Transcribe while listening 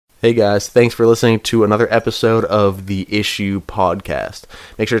Hey guys, thanks for listening to another episode of The Issue Podcast.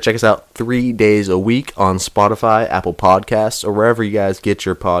 Make sure to check us out 3 days a week on Spotify, Apple Podcasts, or wherever you guys get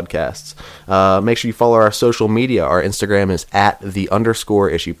your podcasts. Make sure you follow our social media. Our Instagram is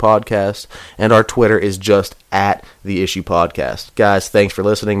 @the_issue podcast, and our Twitter is just @the issue podcast. Guys, thanks for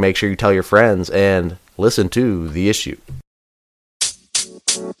listening. Make sure you tell your friends and listen to The Issue.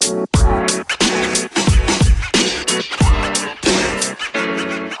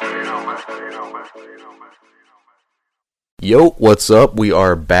 Yo, what's up? We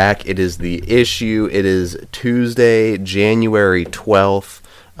are back. It is The Issue. It is Tuesday, January 12th.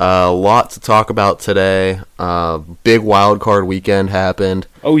 A lot to talk about today. Big wild card weekend happened.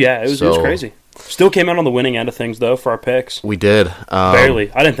 Oh, yeah. It was crazy. Still came out on the winning end of things, though, for our picks. We did.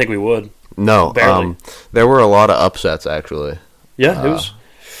 Barely. I didn't think we would. No. Barely. There were a lot of upsets, actually. Yeah, it was...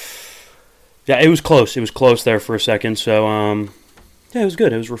 Yeah, it was close. It was close there for a second. So, yeah, it was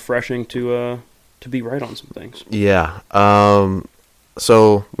good. It was refreshing to be right on some things. Yeah.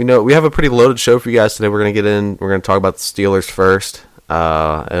 So we have a pretty loaded show for you guys today. We're gonna get in. We're gonna talk about the Steelers first,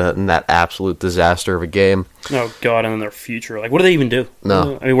 and that absolute disaster of a game. Oh God, and then their future. Like, what do they even do?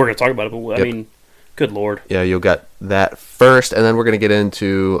 No. I mean, we're gonna talk about it, but I mean, good Lord. Yeah, you'll get that first, and then we're gonna get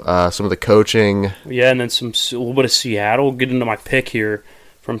into some of the coaching. Yeah, and then a little bit of Seattle. Get into my pick here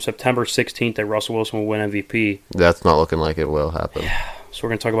from September 16th that Russell Wilson will win MVP. That's not looking like it will happen. Yeah. So we're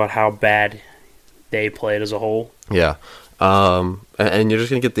gonna talk about how bad they played as a whole. Yeah. And you're just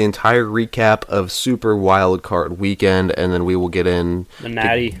going to get the entire recap of Super Wild Card Weekend, and then we will get in... The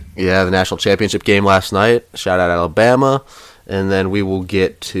Natty. The National Championship game last night. Shout out Alabama. And then we will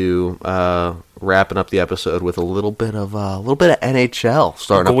get to wrapping up the episode with a little bit of NHL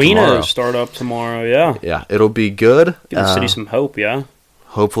starting up tomorrow. Start up tomorrow, yeah. Yeah, it'll be good. Give the city some hope, yeah.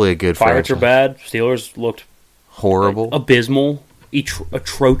 Hopefully a good Pirates franchise. are bad. Steelers looked... horrible. Abysmal.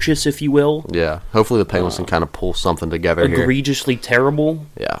 Atrocious, if you will. Yeah. Hopefully the Penguins can kind of pull something together here. Egregiously terrible.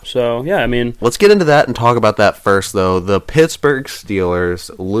 Yeah. So, yeah, I mean... Let's get into that and talk about that first, though. The Pittsburgh Steelers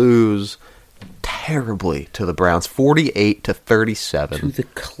lose terribly to the Browns, 48-37. To the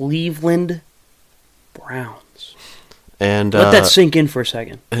Cleveland Browns. And let that sink in for a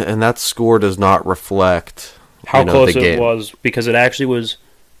second. And that score does not reflect how close the game. It was, because it actually was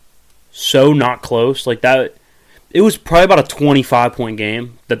so not close. Like that... It was probably about a 25-point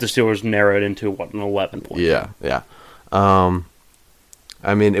game that the Steelers narrowed into, an 11-point game. Yeah.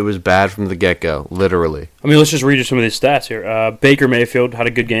 I mean, it was bad from the get-go, literally. I mean, let's just read you some of these stats here. Baker Mayfield had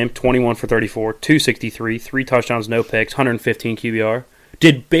a good game, 21 for 34, 263, 3 touchdowns, no picks, 115 QBR.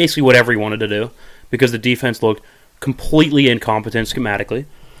 Did basically whatever he wanted to do because the defense looked completely incompetent schematically.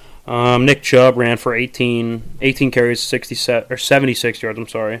 Nick Chubb ran for 18 carries, 76 yards, I'm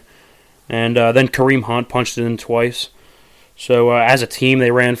sorry. And then Kareem Hunt punched it in twice. So as a team,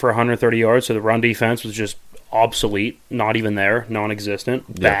 they ran for 130 yards. So the run defense was just obsolete, not even there,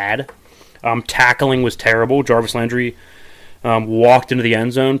 non-existent, bad. Tackling was terrible. Jarvis Landry walked into the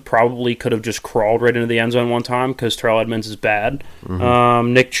end zone. Probably could have just crawled right into the end zone one time because Terrell Edmonds is bad.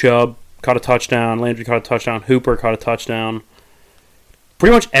 Mm-hmm. Nick Chubb caught a touchdown. Landry caught a touchdown. Hooper caught a touchdown.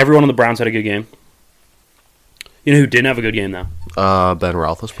 Pretty much everyone on the Browns had a good game. You know who didn't have a good game, though? Ben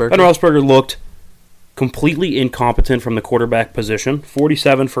Roethlisberger. Ben Roethlisberger looked completely incompetent from the quarterback position.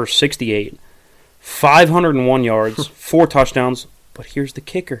 47 for 68. 501 yards, 4 touchdowns. But here's the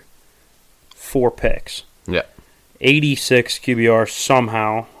kicker. 4 picks. Yeah. 86 QBR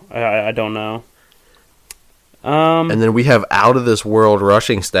somehow. I don't know. And then we have out-of-this-world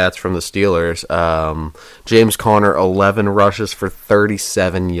rushing stats from the Steelers. James Conner, 11 rushes for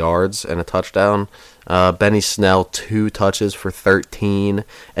 37 yards and a touchdown. Benny Snell, 2 touches for 13.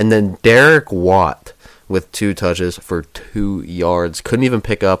 And then Derek Watt with 2 touches for 2 yards. Couldn't even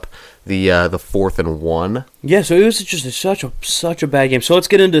pick up the 4th and 1. Yeah, so it was just such a bad game. So let's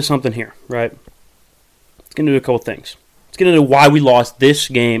get into something here, right? Let's get into a couple things. Let's get into why we lost this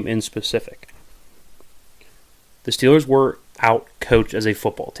game in specific. The Steelers were out-coached as a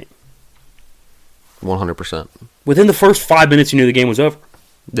football team. 100%. Within the first 5 minutes, you knew the game was over.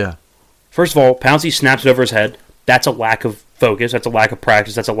 Yeah. First of all, Pouncey snaps it over his head. That's a lack of focus. That's a lack of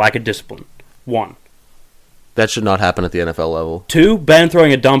practice. That's a lack of discipline. 1. That should not happen at the NFL level. 2, Ben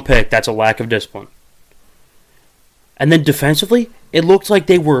throwing a dumb pick. That's a lack of discipline. And then defensively, it looked like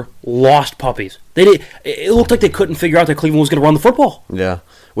they were lost puppies. It looked like they couldn't figure out that Cleveland was going to run the football. Yeah.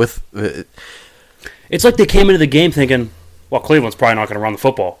 It's like they came into the game thinking, well, Cleveland's probably not going to run the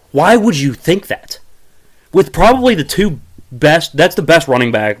football. Why would you think that? With probably the 2 best, that's the best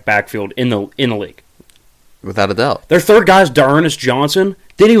running backfield in the league. Without a doubt. Their third guy's D'Ernest Johnson.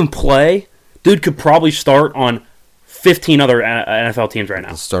 Didn't even play. Dude could probably start on 15 other NFL teams right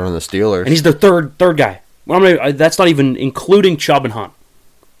now. Start on the Steelers. And he's their third guy. Well, that's not even including Chubb and Hunt.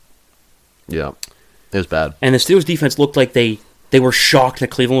 Yeah, it was bad. And the Steelers defense looked like they were shocked that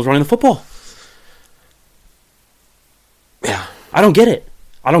Cleveland was running the football. Yeah. I don't get it.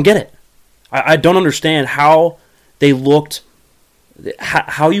 I don't understand how they looked,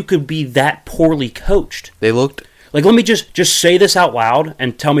 how you could be that poorly coached. They looked... Like, let me just say this out loud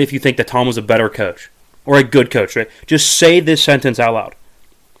and tell me if you think that Tom was a better coach or a good coach, right? Just say this sentence out loud.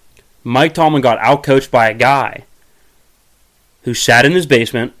 Mike Tomlin got outcoached by a guy who sat in his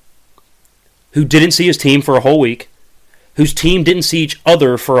basement, who didn't see his team for a whole week, whose team didn't see each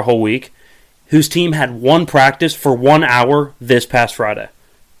other for a whole week, whose team had one practice for 1 hour this past Friday.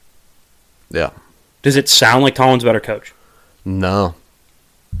 Yeah. Does it sound like Tomlin's a better coach? No.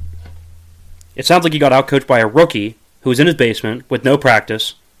 It sounds like he got outcoached by a rookie who was in his basement with no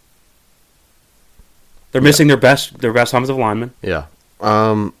practice. They're missing their best offensive lineman. Yeah.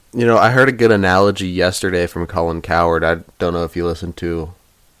 I heard a good analogy yesterday from Colin Coward. I don't know if you listened to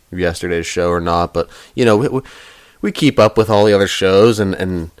yesterday's show or not, but, we keep up with all the other shows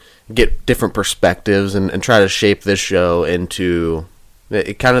and get different perspectives and try to shape this show into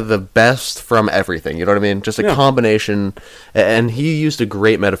kind of the best from everything. You know what I mean? Just a combination. And he used a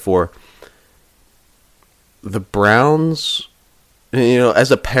great metaphor. The Browns, as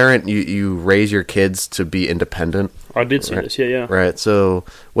a parent, you raise your kids to be independent. I did see this, yeah. Right, so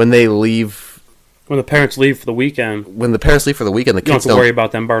when they leave... When the parents leave for the weekend... the kids you don't have to worry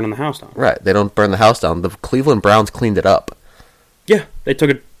about them burning the house down. Right, they don't burn the house down. The Cleveland Browns cleaned it up. Yeah, they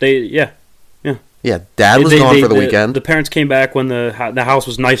took it... Yeah, Dad was gone for the weekend. The parents came back when the house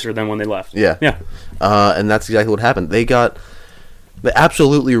was nicer than when they left. Yeah. Yeah. And that's exactly what happened. They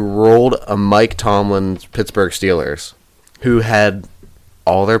absolutely rolled a Mike Tomlin's Pittsburgh Steelers, who had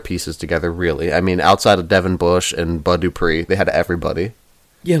all their pieces together, really. I mean, outside of Devin Bush and Bud Dupree, they had everybody.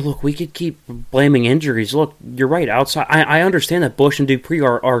 Yeah, look, we could keep blaming injuries. Look, you're right. Outside, I understand that Bush and Dupree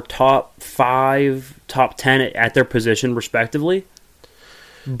are top 5, top 10 at their position, respectively.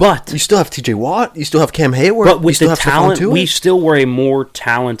 But you still have T.J. Watt. You still have Cam Hayward. But with you still the have talent, Stephon Tuitt. we still were a more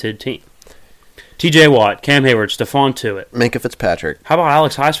talented team. T.J. Watt, Cam Hayward, Stephon Tuitt. Minkah Fitzpatrick. How about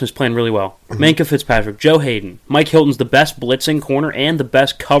Alex Highsmith's playing really well? Minkah Fitzpatrick, Joe Hayden. Mike Hilton's the best blitzing corner and the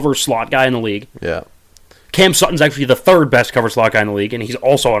best cover slot guy in the league. Yeah. Cam Sutton's actually the third best cover slot guy in the league, and he's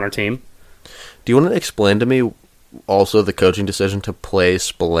also on our team. Do you want to explain to me also the coaching decision to play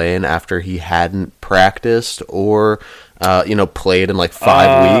Spillane after he hadn't practiced or played in like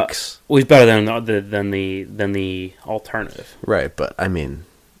 5 weeks? Well, he's better than the alternative. Right, but I mean,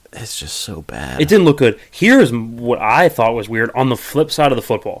 it's just so bad. It didn't look good. Here's what I thought was weird. On the flip side of the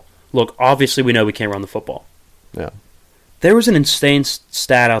football, look, obviously we know we can't run the football. Yeah. There was an insane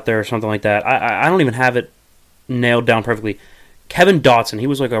stat out there or something like that. I don't even have it nailed down perfectly. Kevin Dotson, he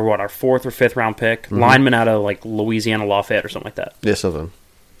was like our 4th or 5th round pick, lineman out of like Louisiana Lafayette or something like that. Yeah, something.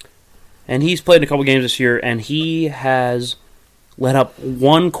 And he's played in a couple games this year, and he has let up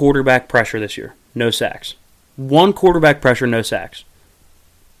 1 quarterback pressure this year. No sacks. 1 quarterback pressure, no sacks.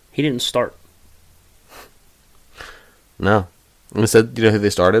 He didn't start. No. Instead, you know who they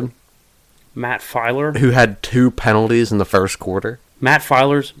started? Matt Filer. Who had 2 penalties in the first quarter. Matt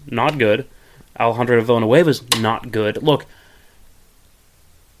Filer's not good. Alejandro Villanueva's not good. Look,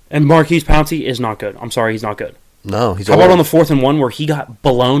 and Marquise Pouncey is not good. I'm sorry, he's not good. No, he's How about on the 4th and 1 where he got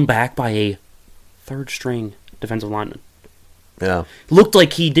blown back by a 3rd-string defensive lineman? Yeah. Looked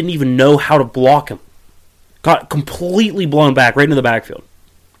like he didn't even know how to block him. Got completely blown back right into the backfield.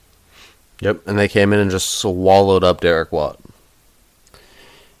 Yep, and they came in and just swallowed up Derek Watt.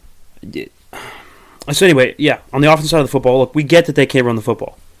 So anyway, yeah, on the offensive side of the football, look, we get that they can't run the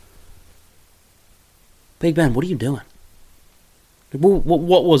football. Big Ben, what are you doing?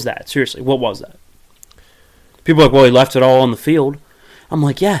 What was that? Seriously, what was that? People are like, well, he left it all on the field. I'm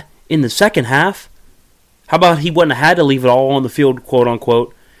like, yeah, in the second half, how about he wouldn't have had to leave it all on the field, quote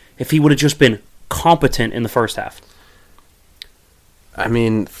unquote, if he would have just been competent in the first half? I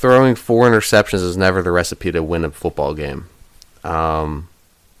mean, throwing 4 interceptions is never the recipe to win a football game.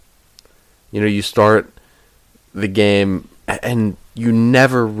 You start the game and you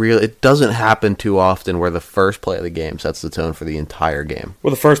never really... It doesn't happen too often where the first play of the game sets the tone for the entire game.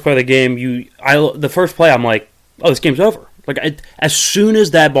 Well, the first play of the game, the first play, I'm like, oh, this game's over. Like, as soon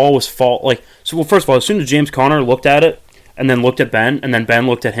as that ball was first of all, as soon as James Conner looked at it, and then looked at Ben, and then Ben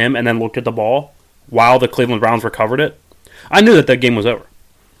looked at him, and then looked at the ball, while the Cleveland Browns recovered it, I knew that game was over.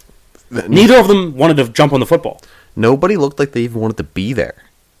 Neither of them wanted to jump on the football. Nobody looked like they even wanted to be there.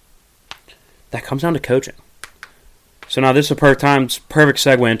 That comes down to coaching. So now this is a perfect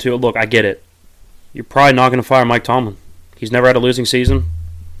segue into, look, I get it. you're probably not going to fire Mike Tomlin. He's never had a losing season.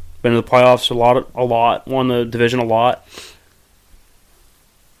 Been in the playoffs a lot. Won the division a lot.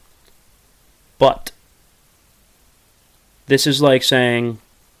 But this is like saying...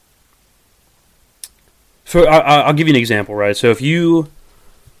 I'll give you an example, right? So if you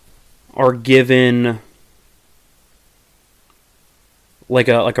are given like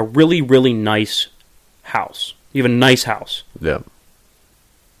a really, really nice house. You have a nice house. Yeah.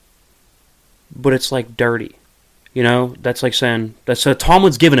 But it's like dirty. You know, that's like saying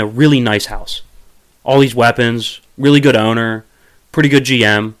Tomlin's given a really nice house. All these weapons, really good owner, pretty good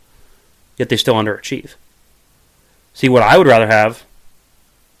GM, yet they still underachieve. See, what I would rather have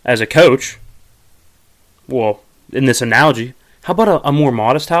as a coach, well, in this analogy, how about a more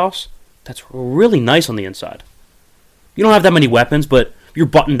modest house that's really nice on the inside? You don't have that many weapons, but you're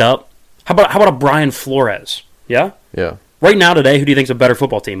buttoned up. How about a Brian Flores? Yeah? Yeah. Right now today, who do you think is a better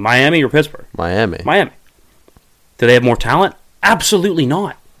football team, Miami or Pittsburgh? Miami. Do they have more talent? Absolutely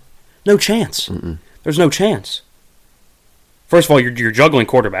not. No chance. Mm-mm. There's no chance. First of all, you're juggling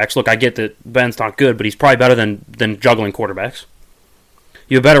quarterbacks. Look, I get that Ben's not good, but he's probably better than juggling quarterbacks.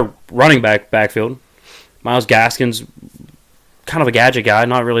 You have a better running backfield. Myles Gaskin's kind of a gadget guy,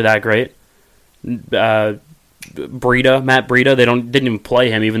 not really that great. Matt Breida, they didn't even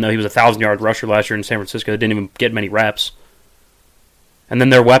play him, even though he was a 1,000-yard rusher last year in San Francisco. They didn't even get many reps. And then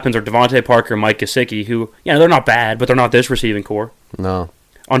their weapons are Devontae Parker and Mike Gesicki, who, they're not bad, but they're not this receiving core. No.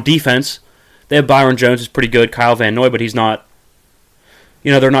 On defense, they have Byron Jones, who's pretty good, Kyle Van Noy, but he's not,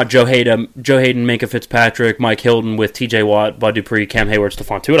 they're not Joe Hayden, Minka Fitzpatrick, Mike Hilton with TJ Watt, Bud Dupree, Cam Hayward,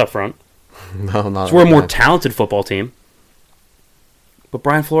 Stephon Tuitt up front. No, not So we're a more talented football team. But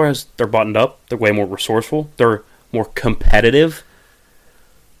Brian Flores, they're buttoned up. They're way more resourceful. They're more competitive.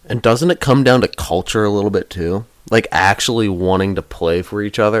 And doesn't it come down to culture a little bit too? Like actually wanting to play for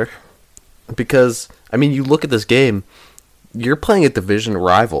each other? Because, you look at this game, you're playing a division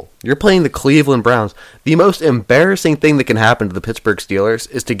rival. You're playing the Cleveland Browns. The most embarrassing thing that can happen to the Pittsburgh Steelers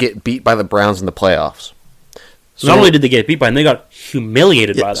is to get beat by the Browns in the playoffs. So, not only did they get beat by them, they got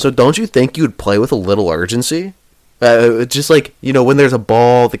humiliated by them. So don't you think you would play with a little urgency? Just like, when there's a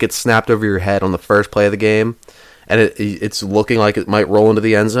ball that gets snapped over your head on the first play of the game, and it's looking like it might roll into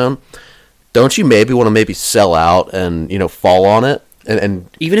the end zone, don't you maybe want to sell out and, fall on it? And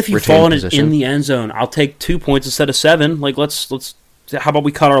even if you fall on it in the end zone, I'll take 2 points instead of 7. Like, let's. How about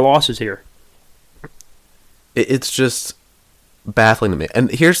we cut our losses here? It's just baffling to me.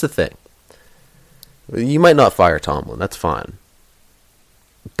 And here's the thing. You might not fire Tomlin. That's fine.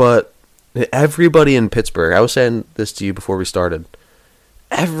 But everybody in Pittsburgh, I was saying this to you before we started,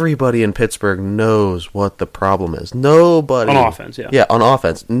 everybody in Pittsburgh knows what the problem is. Nobody. On offense, yeah. Yeah, on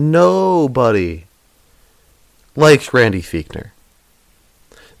offense. Nobody likes Randy Fichtner.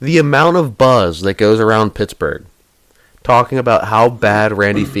 The amount of buzz that goes around Pittsburgh talking about how bad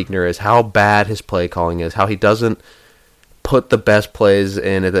Randy Fichtner is, how bad his play calling is, how he doesn't put the best plays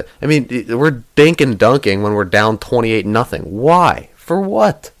in. We're dink and dunking when we're down 28-0. Why? For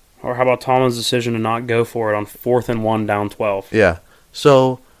what? Or how about Tomlin's decision to not go for it on 4th and 1 down 12? Yeah.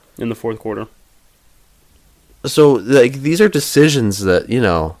 So in the fourth quarter. So these are decisions that,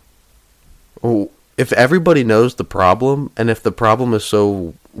 if everybody knows the problem, and if the problem is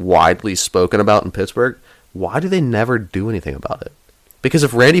so widely spoken about in Pittsburgh, why do they never do anything about it? Because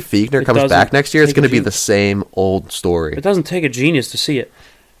if Randy Fichtner comes back next year, it's going to be the same old story. It doesn't take a genius to see it.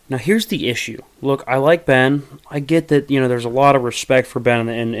 Now, here's the issue. Look, I like Ben. I get that, there's a lot of respect for Ben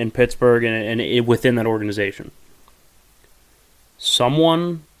in Pittsburgh and within that organization.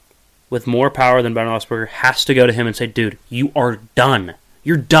 Someone with more power than Ben Roethlisberger has to go to him and say, dude, you are done.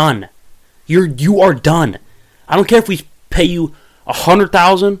 You're done. You are done. I don't care if we pay you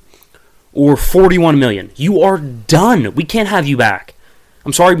 $100,000 or $41 million. You are done. We can't have you back.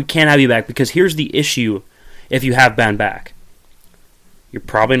 I'm sorry we can't have you back, because here's the issue if you have Ben back. You're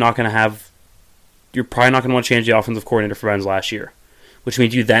probably not going to want to change the offensive coordinator for Ben's last year, which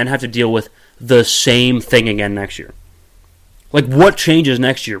means you then have to deal with the same thing again next year. Like, what changes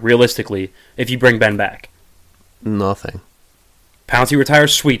next year, realistically, if you bring Ben back? Nothing. Pouncey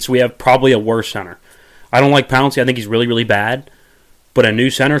retires, sweet, so we have probably a worse center. I don't like Pouncey. I think he's really, really bad. But a new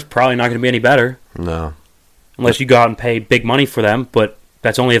center is probably not going to be any better. No. Unless you go out and pay big money for them, but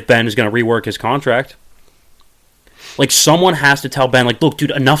that's only if Ben is going to rework his contract. Like, someone has to tell Ben, like, look,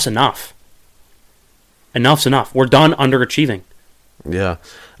 dude, enough's enough. Enough's enough. We're done underachieving. Yeah.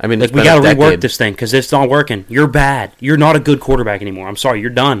 We got to rework this thing because it's not working. You're bad. You're not a good quarterback anymore. I'm sorry.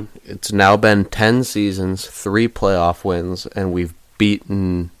 You're done. It's now been 10 seasons, 3 playoff wins, and we've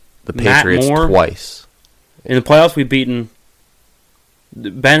beaten the Patriots twice. In the playoffs, we've beaten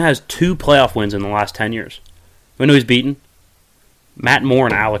Ben has 2 playoff wins in the last 10 years. You know who he's beaten? Matt Moore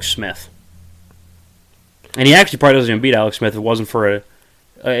and Alex Smith. And he actually probably doesn't even beat Alex Smith if it wasn't for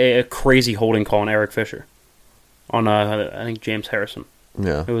a crazy holding call on Eric Fisher. On, I think, James Harrison.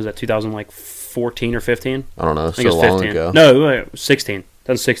 Yeah. It was that 2014 or 15? I don't know. I think So it was long 15. ago. No, it was 16.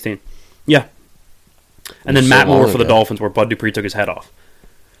 2016. Yeah. And then So Matt Moore long for the ago. Dolphins where Bud Dupree took his head off.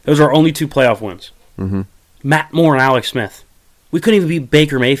 Those are our only 2 playoff wins. Mm-hmm. Matt Moore and Alex Smith. We couldn't even beat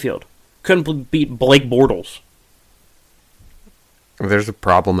Baker Mayfield. Couldn't beat Blake Bortles. There's a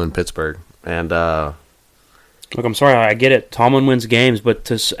problem in Pittsburgh, and Look, I'm sorry, I get it. Tomlin wins games, but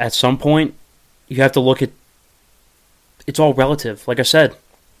at some point, you have to look at... It's all relative. Like I said,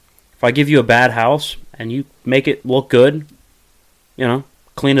 if I give you a bad house and you make it look good,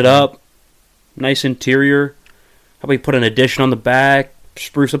 clean it up, nice interior, how about you put an addition on the back,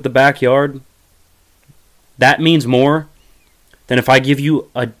 spruce up the backyard? That means more than if I give you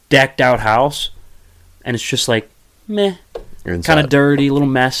a decked out house and it's just like, meh, kind of dirty, a little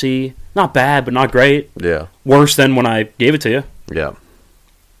messy. Not bad, but not great. Yeah. Worse than when I gave it to you. Yeah.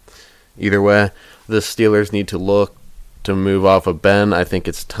 Either way, the Steelers need to look to move off of Ben. I think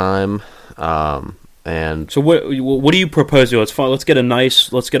it's time. And so what do you propose to? Let's get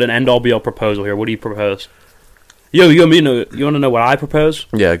an end all be all proposal here. What do you propose? You want to know what I propose?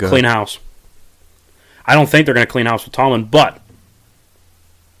 Yeah, go Clean ahead. house. I don't think they're going to clean house with Tomlin, but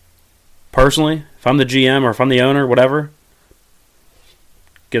personally, if I'm the GM or if I'm the owner, whatever,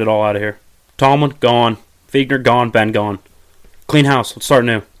 get it all out of here. Tomlin, gone. Fiegner, gone. Ben, gone. Clean house. Let's start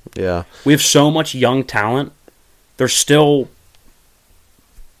new. Yeah. We have so much young talent. They're still,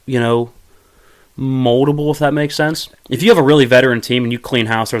 moldable, if that makes sense. If you have a really veteran team and you clean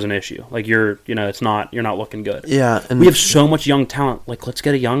house, there's an issue. Like you're not looking good. Yeah. And we have so much young talent. Like, let's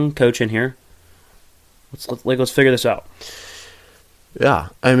get a young coach in here. Let's figure this out. Yeah.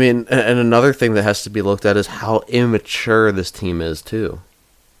 I mean, and another thing that has to be looked at is how immature this team is, too.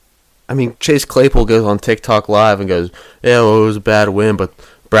 I mean, Chase Claypool goes on TikTok Live and goes, yeah, well, it was a bad win, but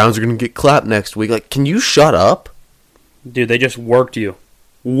Browns are going to get clapped next week. Like, can you shut up? Dude, they just worked you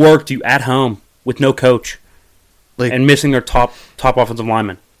at home with no coach, and missing their top offensive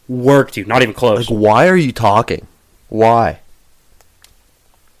lineman. Worked you, not even close. Like, why are you talking? Why?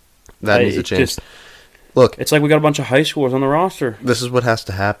 That needs to change. Look, it's like we got a bunch of high schoolers on the roster. This is what has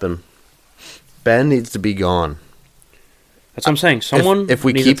to happen. Ben needs to be gone. That's what I'm saying. Someone if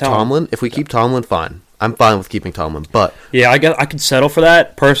we needs keep to tell Tomlin, if we keep Tomlin, fine. I'm fine with keeping Tomlin, but yeah, I could settle for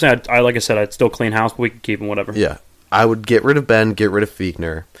that. Personally, like I said, I'd still clean house, but we could keep him, whatever. Yeah, I would get rid of Ben, get rid of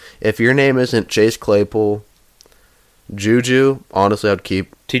Fiegner. If your name isn't Chase Claypool, Juju, honestly, I'd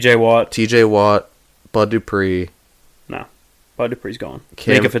keep T.J. Watt, Bud Dupree. No, Bud Dupree's gone.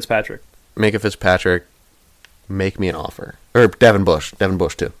 Minka Fitzpatrick. Make me an offer. Or Devin Bush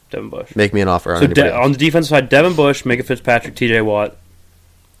too. Devin Bush. Make me an offer on anybody else. On the defensive side, Devin Bush, Minka Fitzpatrick, T.J. Watt.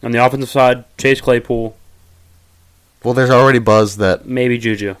 On the offensive side, Chase Claypool. Well, there's already buzz that... Maybe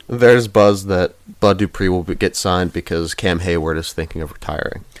Juju. There's buzz that Bud Dupree will get signed because Cam Hayward is thinking of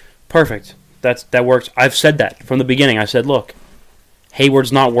retiring. Perfect. That works. I've said that from the beginning. I said, look,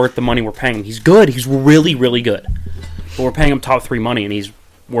 Hayward's not worth the money we're paying him. He's good. He's really, really good. But we're paying him top 3 money, and he's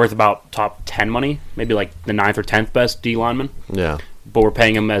worth about top 10 money. Maybe like the 9th or 10th best D lineman. Yeah. But we're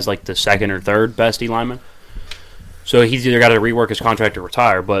paying him as like the 2nd or 3rd best D lineman. So he's either got to rework his contract or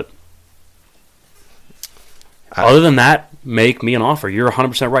retire. But other than that, make me an offer. You're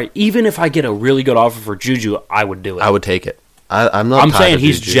 100% right. Even if I get a really good offer for Juju, I would do it. I would take it. I'm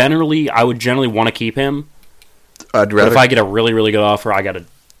saying I would generally want to keep him. But if I get a really, really good offer, I'd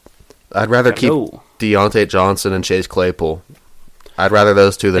rather keep Deontay Johnson and Chase Claypool. I'd rather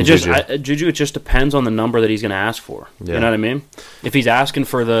those two than Juju. Juju, it just depends on the number that he's going to ask for. Yeah. You know what I mean? If he's asking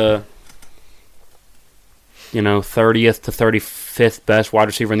for the 30th to 35th best wide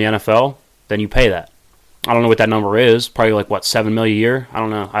receiver in the NFL, then you pay that. I don't know what that number is. Probably like, what, $7 million a year? I don't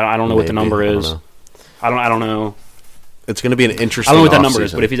know. I don't know what the number is. I don't know. It's going to be an interesting I don't know what that number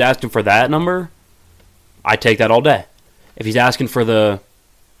is, but if he's asking for that number, I take that all day. If he's asking for a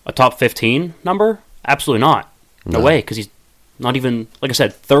top 15 number, absolutely not. No way, because he's not even, like I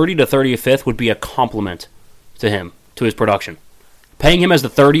said, 30 to 35th would be a compliment to him, to his production. Paying him as the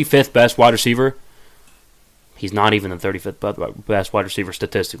 35th best wide receiver, he's not even the 35th best wide receiver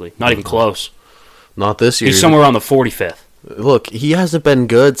statistically. Not even close. Not this year. He's somewhere around the 45th. Look, he hasn't been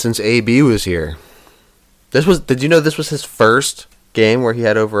good since AB was here. Did you know this was his first game where he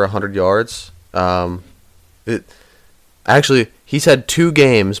had over 100 yards? Actually, he's had 2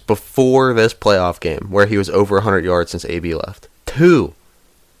 games before this playoff game where he was over 100 yards since AB left. 2.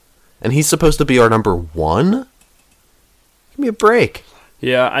 And he's supposed to be our number 1? Give me a break.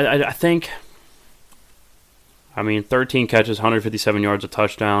 Yeah, I think. I mean, 13 catches, 157 yards, a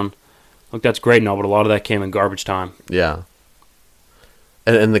touchdown. Look, that's great and all, but a lot of that came in garbage time. Yeah.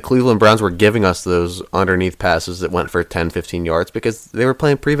 And the Cleveland Browns were giving us those underneath passes that went for 10, 15 yards because they were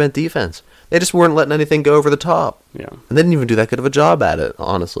playing prevent defense. They just weren't letting anything go over the top. Yeah. And they didn't even do that good of a job at it,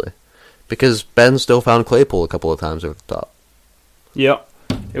 honestly. Because Ben still found Claypool a couple of times over the top. Yep.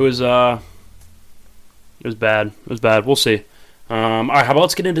 It was bad. It was bad. We'll see. All right, how about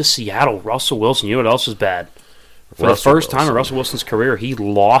let's get into Seattle. Russell Wilson. You know what else is bad? For the first time in Russell Wilson's career, he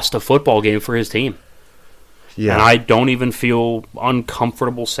lost a football game for his team. Yeah. And I don't even feel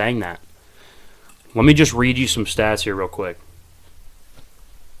uncomfortable saying that. Let me just read you some stats here real quick.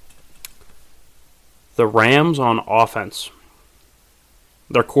 The Rams on offense,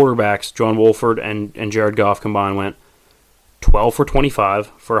 their quarterbacks, John Wolford and Jared Goff combined, went 12 for 25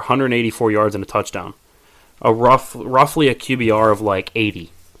 for 184 yards and a touchdown. Roughly a QBR of like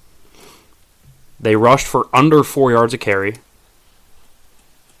 80. They rushed for under 4 yards a carry.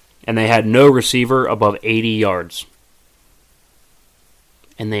 And they had no receiver above 80 yards.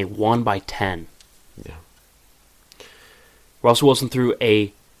 And they won by 10. Yeah. Russell Wilson threw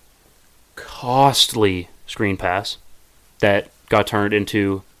a costly screen pass that got turned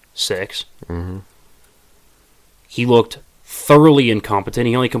into 6. Mm-hmm. He looked thoroughly incompetent.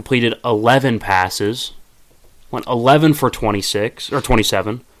 He only completed 11 passes. Went 11 for 26 or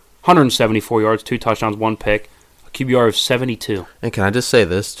 27. 174 yards, 2 touchdowns, 1 pick. QBR of 72. And can I just say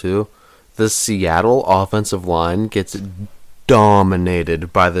this, too? The Seattle offensive line gets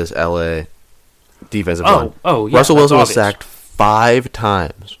dominated by this LA defensive line. Oh, yeah. Russell Wilson was sacked 5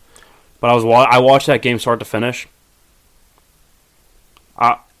 times. But I watched that game start to finish.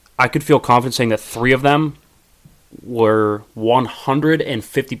 I could feel confident saying that 3 of them were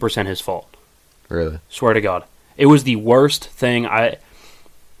 150% his fault. Really? Swear to God. It was the worst thing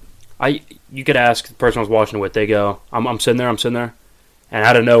you could ask the person I was watching it with. They go, I'm sitting there. And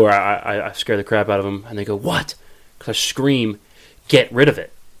out of nowhere, I scare the crap out of them. And they go, what? Because I scream, get rid of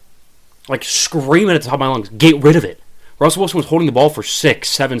it. Like, screaming at the top of my lungs, get rid of it. Russell Wilson was holding the ball for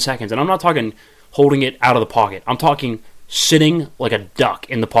 6-7 seconds. And I'm not talking holding it out of the pocket. I'm talking sitting like a duck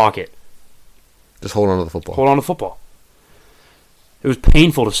in the pocket. Just hold on to the football. Hold on to the football. It was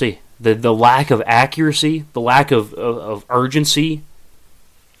painful to see. The lack of accuracy, the lack of urgency.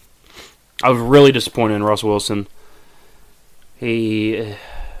 I was really disappointed in Russell Wilson. It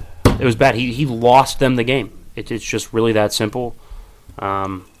was bad. He lost them the game. It's just really that simple.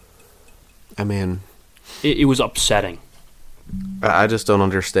 It was upsetting. I just don't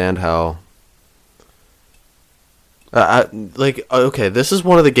understand how. Okay, this is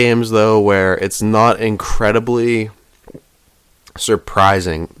one of the games though where it's not incredibly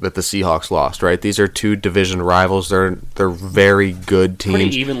surprising that the Seahawks lost, right? These are 2 division rivals. They're very good teams.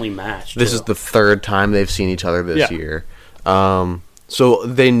 Pretty evenly matched. This is the 3rd time they've seen each other this year. So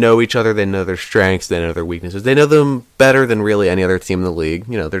they know each other. They know their strengths. They know their weaknesses. They know them better than really any other team in the league.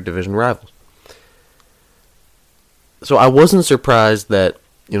 You know, they're division rivals. So I wasn't surprised that,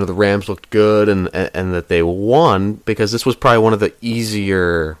 you know, the Rams looked good and that they won, because this was probably one of the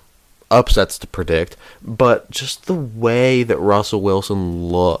easier upsets to predict, but just the way that Russell Wilson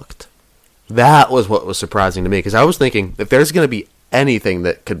looked, that was what was surprising to me, because I was thinking if there's going to be anything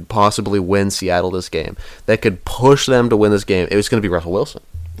that could possibly win Seattle this game, that could push them to win this game, it was going to be Russell Wilson.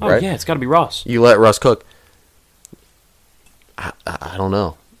 Right? Oh, yeah, it's got to be Russ. You let Russ cook. I don't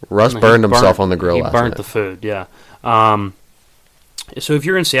know. Russ burned himself on the grill last night. He burnt the food, yeah. So if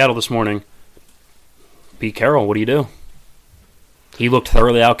you're in Seattle this morning, Pete Carroll, what do you do? He looked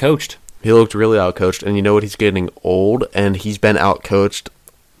thoroughly outcoached. He looked really outcoached, and you know what? He's getting old, and he's been outcoached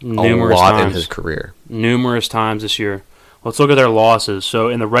numerous times in his career. Numerous times this year. Let's look at their losses. So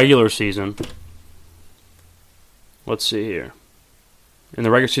in the regular season, let's see here. In the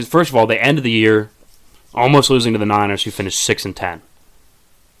regular season, first of all, they ended the year almost losing to the Niners, who finished 6-10.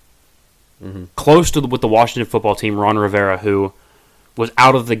 Mm-hmm. Close to with the Washington football team, Ron Rivera, who was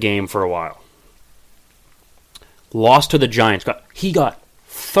out of the game for a while. Lost to the Giants. He got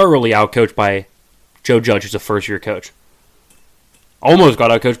thoroughly outcoached by Joe Judge, who's a first-year coach. Almost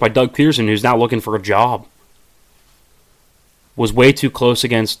got outcoached by Doug Peterson, who's now looking for a job. Was way too close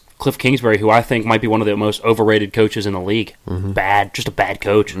against Cliff Kingsbury, who I think might be one of the most overrated coaches in the league. Mm-hmm. Bad, just a bad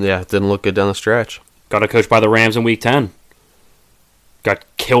coach. Yeah, didn't look good down the stretch. Got outcoached by the Rams in Week 10. Got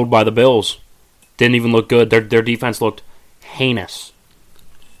killed by the Bills. Didn't even look good. Their defense looked heinous.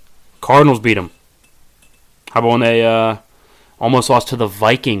 Cardinals beat them. How about when they almost lost to the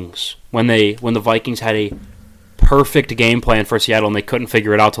Vikings? When the Vikings had a perfect game plan for Seattle and they couldn't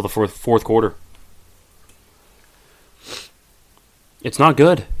figure it out till the fourth quarter. It's not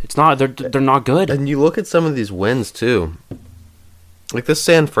good. It's not. They're not good. And you look at some of these wins too. Like this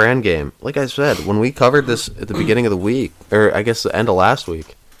San Fran game. Like I said, when we covered this at the beginning of the week, or I guess the end of last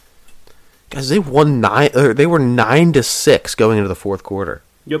week, guys, they won 9. They were 9-6 going into the fourth quarter.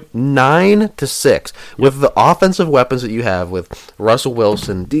 Yep. 9-6 with the offensive weapons that you have with Russell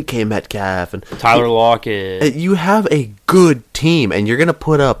Wilson, DK Metcalf, and Tyler Lockett. You have a good team, and you're gonna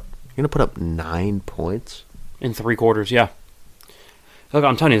put up 9 points In 3 quarters. Yeah. Look,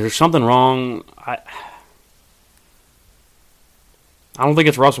 I'm telling you, there's something wrong. I don't think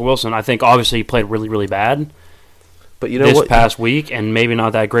it's Russell Wilson. I think obviously he played really, really bad. But you know this past week, and maybe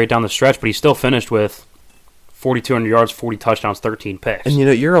not that great down the stretch, but he still finished with 4,200 yards, 40 touchdowns, 13 picks. And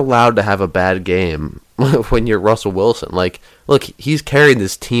you're allowed to have a bad game when you're Russell Wilson. Like, look, he's carried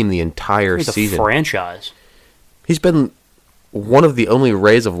this team the entire season. A franchise. He's been one of the only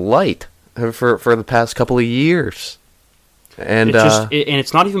rays of light for the past couple of years. And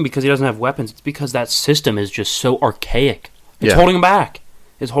it's not even because he doesn't have weapons. It's because that system is just so archaic. It's holding him back.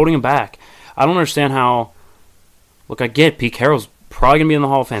 It's holding him back. I don't understand how. Look, I get Pete Carroll's probably going to be in the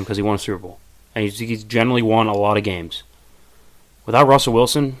Hall of Fame because he won a Super Bowl. And he's generally won a lot of games. Without Russell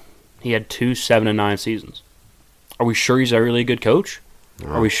Wilson, he had 2 7-9 seasons. Are we sure he's a really good coach? No.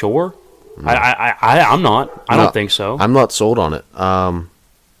 Are we sure? No. I'm not. I don't think so. I'm not sold on it.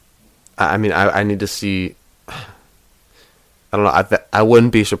 I mean, I need to see. I don't know. I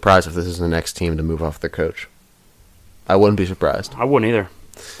wouldn't be surprised if this is the next team to move off their coach. I wouldn't be surprised. I wouldn't either.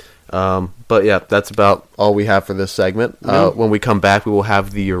 But yeah, that's about all we have for this segment. When we come back, we will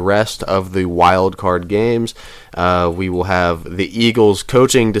have the rest of the wild card games. We will have the Eagles'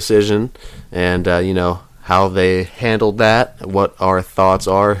 coaching decision and, how they handled that, what our thoughts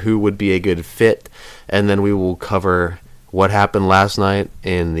are, who would be a good fit. And then we will cover what happened last night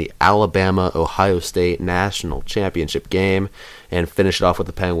in the Alabama-Ohio State National Championship game and finish it off with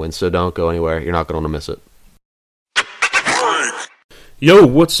the Penguins. So don't go anywhere. You're not going to miss it. Yo,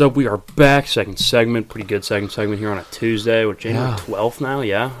 what's up? We are back. Second segment. Pretty good second segment here on a Tuesday. We're January 12th now,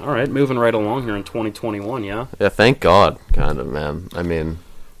 yeah. All right, moving right along here in 2021, yeah. Yeah, thank God, kind of, man. I mean...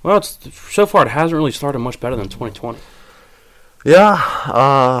 Well, so far it hasn't really started much better than 2020. Yeah.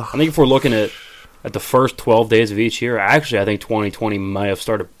 I think if we're looking at the first 12 days of each year, actually, I think 2020 might have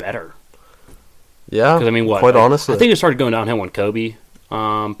started better. Yeah, because I mean, quite honestly. I think it started going downhill when Kobe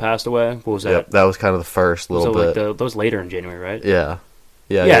passed away. What was that? Yep, that was kind of the first little bit. That was later in January, right? Yeah.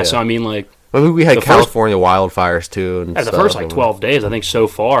 So I mean, like, I mean, we had California wildfires too, and the first 12 days. I think so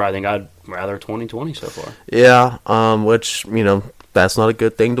far, I think I'd rather 2020 so far. Yeah, which that's not a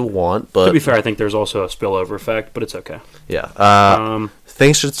good thing to want. But to be fair, I think there's also a spillover effect, but it's okay. Yeah.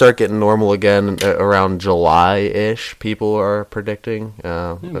 Things should start getting normal again around July-ish, people are predicting.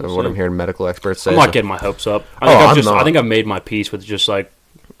 What I'm hearing medical experts say. I'm not getting my hopes up. I think I've made my peace with just, like,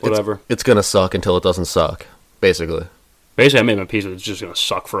 whatever. It's going to suck until it doesn't suck, basically. Basically, I made my peace with it's just going to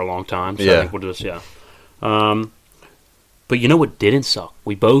suck for a long time. So I think we'll just, but you know what didn't suck?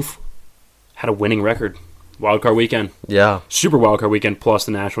 We both had a winning record. Wildcard weekend. Yeah. Super wildcard weekend plus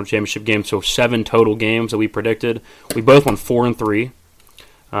the national championship game. So 7 total games that we predicted. We both won 4-3.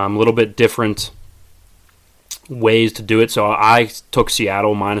 A little bit different ways to do it. So I took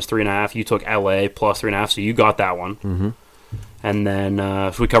Seattle -3.5. You took LA +3.5. So you got that one. Mm-hmm. And then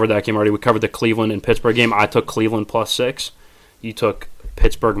so we covered that game already. We covered the Cleveland and Pittsburgh game. I took Cleveland +6. You took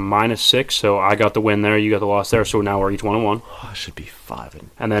Pittsburgh -6. So I got the win there. You got the loss there. So now we're each 1-1. Oh, I should be 5.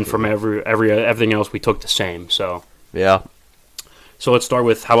 And then from everything else, we took the same. So yeah. So let's start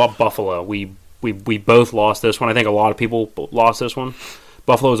with how about Buffalo? We both lost this one. I think a lot of people lost this one.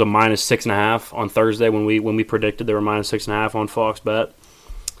 Buffalo was a -6.5 on Thursday when we predicted they were -6.5 on Fox Bet.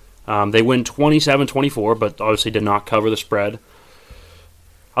 They win 27-24, but obviously did not cover the spread.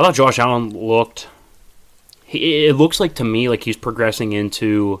 I thought Josh Allen looked. It looks like to me like he's progressing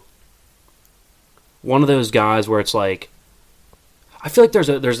into one of those guys where it's like. I feel like there's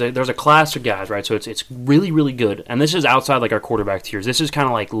a class of guys, right? So it's really, really good, and this is outside like our quarterback tiers. This is kind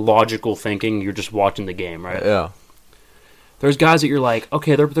of like logical thinking. You're just watching the game, right? Yeah. There's guys that you're like,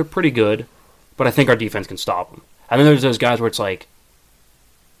 okay, they're pretty good, but I think our defense can stop them. And then there's those guys where it's like,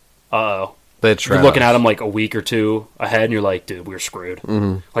 uh-oh. You're looking at them like a week or two ahead, and you're like, dude, we're screwed.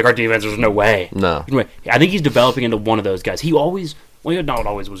 Mm-hmm. Like, our defense, there's no way. No. Anyway, I think he's developing into one of those guys. He always, well, not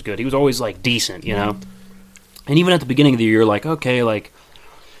always was good. He was always, like, decent, you know? And even at the beginning of the year, like, okay, like,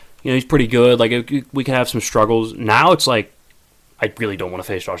 he's pretty good. Like, we could have some struggles. Now it's like, I really don't want to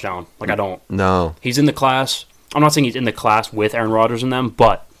face Josh Allen. Like, I don't. No. He's in the class. I'm not saying he's in the class with Aaron Rodgers and them,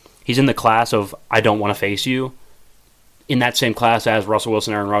 but he's in the class of I don't want to face you. In that same class as Russell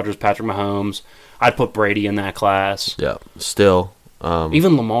Wilson, Aaron Rodgers, Patrick Mahomes. I'd put Brady in that class. Yeah, still.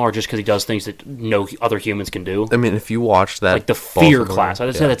 Even Lamar, just because he does things that no other humans can do. I mean, if you watch that... Like the fear class. I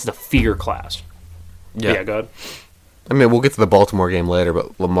just said it's the fear class. Yeah, go ahead. I mean, we'll get to the Baltimore game later,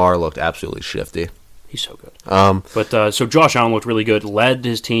 but Lamar looked absolutely shifty. He's so good. So Josh Allen looked really good. Led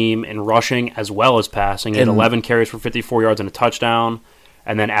his team in rushing as well as passing. He had 11 carries for 54 yards and a touchdown.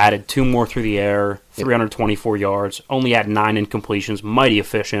 And then added 2 more through the air, 324 yards. Only had 9 incompletions. Mighty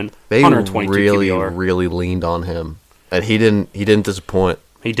efficient. They 122 really, QBR. really leaned on him. And he didn't disappoint.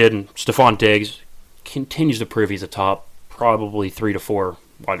 He didn't. Stephon Diggs continues to prove he's a top, probably 3 to 4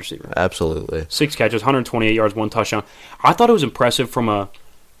 wide receiver. Absolutely. 6 catches, 128 yards, 1 touchdown. I thought it was impressive from a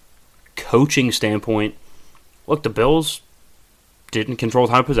coaching standpoint. Look, the Bills didn't control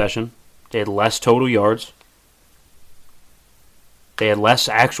time of possession. They had less total yards. They had less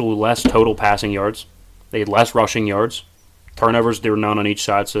total passing yards. They had less rushing yards. Turnovers, there were none on each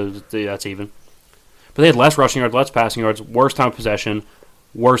side, so that's even. But they had less rushing yards, less passing yards, worse time of possession,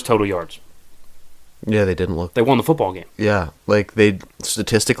 worse total yards. Yeah, they didn't look... They won the football game. Yeah, like they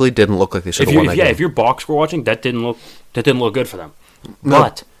statistically didn't look like they should have won that game. Yeah, if you're box score watching, that didn't look good for them. No.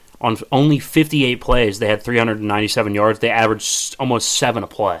 But on only 58 plays, they had 397 yards. They averaged almost 7 a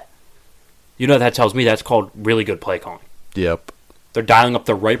play. You know, that tells me that's called really good play calling. Yep. They're dialing up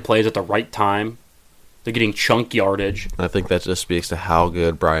the right plays at the right time. They're getting chunk yardage. I think that just speaks to how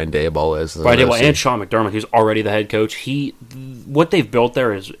good Brian Daboll is. Brian Daboll and Sean McDermott, who's already the head coach. What they've built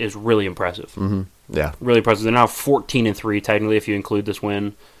there is really impressive. Mm-hmm. Yeah, really impressive. They're now 14-3 technically if you include this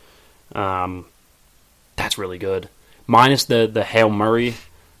win. That's really good. Minus the Hail Murray,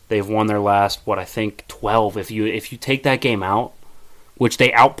 they've won their last 12. If you take that game out, which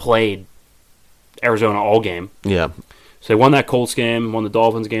they outplayed Arizona all game. Yeah. So they won that Colts game, won the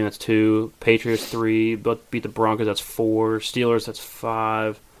Dolphins game, that's 2. Patriots 3, but beat the Broncos, that's 4. Steelers, that's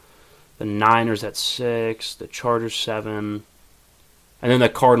 5. The Niners, that's 6. The Chargers, 7. And then the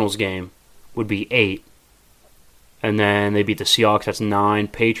Cardinals game would be 8. And then they beat the Seahawks, that's 9.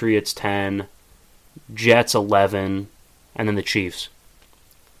 Patriots, 10. Jets, 11. And then the Chiefs.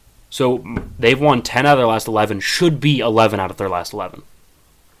 So they've won 10 out of their last 11, should be 11 out of their last 11.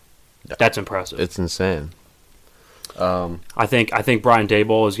 That's impressive. It's insane. I think Brian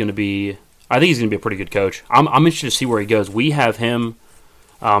Daboll is going to be. I think he's going to be a pretty good coach. I'm interested to see where he goes. We have him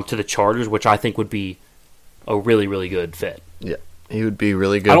to the Chargers, which I think would be a really, really good fit. Yeah, he would be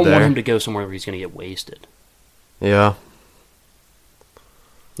really good. I don't want him to go somewhere where he's going to get wasted. Yeah,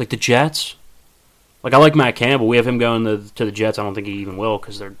 like the Jets. Like I like Matt Campbell. We have him going to the Jets. I don't think he even will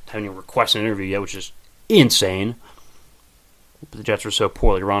because they're having a request an interview yet, which is insane. The Jets are so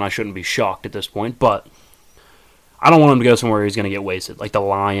poorly run. I shouldn't be shocked at this point, but. I don't want him to go somewhere where he's going to get wasted, like the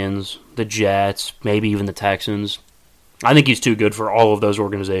Lions, the Jets, maybe even the Texans. I think he's too good for all of those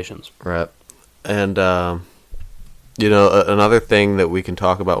organizations. Right. And, another thing that we can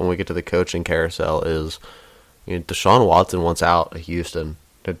talk about when we get to the coaching carousel is Deshaun Watson wants out of Houston,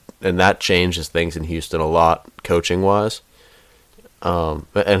 and that changes things in Houston a lot, coaching-wise,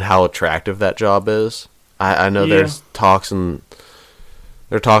 and how attractive that job is. I know there's talks, and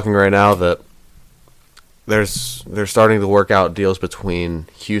they're talking right now that they're starting to work out deals between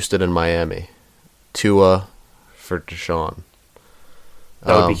Houston and Miami. Tua for Deshaun.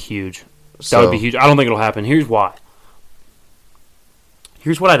 That would be huge. That would be huge. I don't think it'll happen. Here's why.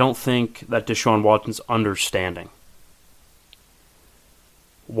 Here's what I don't think that Deshaun Watson's understanding.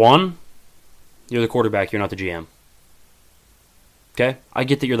 1, you're the quarterback. You're not the GM. Okay? I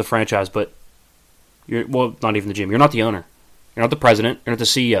get that you're the franchise, but not even the GM. You're not the owner. You're not the president. You're not the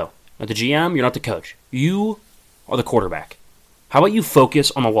CEO. Not the GM, you're not the coach. You are the quarterback. How about you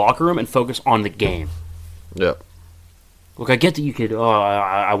focus on the locker room and focus on the game? Yep. Look, I get that you could,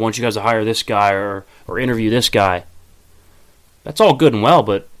 I want you guys to hire this guy or interview this guy. That's all good and well,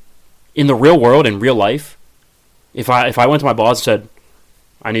 but in the real world, in real life, if I went to my boss and said,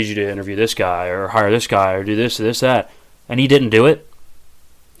 I need you to interview this guy or hire this guy or do this, that, and he didn't do it,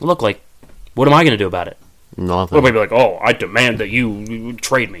 look, like, what am I going to do about it? Nothing. What am I going to be like, I demand that you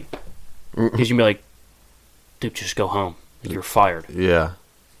trade me. He's going to be like, dude, just go home. You're fired. Yeah.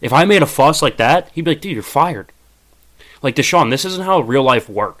 If I made a fuss like that, he'd be like, dude, you're fired. Like, Deshaun, this isn't how real life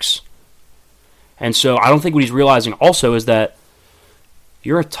works. And so I don't think what he's realizing also is that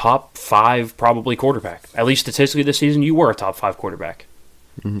you're a top 5 probably quarterback. At least statistically this season, you were a top 5 quarterback.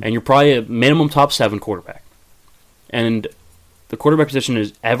 Mm-hmm. And you're probably a minimum top 7 quarterback. And the quarterback position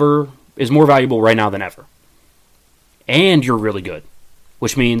is more valuable right now than ever. And you're really good.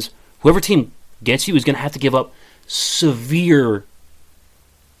 Which means whoever team gets you is going to have to give up severe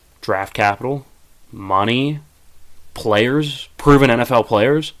draft capital, money, players, proven NFL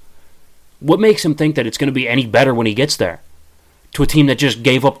players. What makes him think that it's going to be any better when he gets there? to a team that just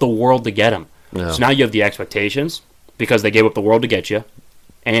gave up the world to get him. Yeah. So now you have the expectations because they gave up the world to get you,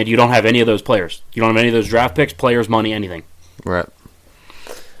 and you don't have any of those players. You don't have any of those draft picks, players, money, anything. Right.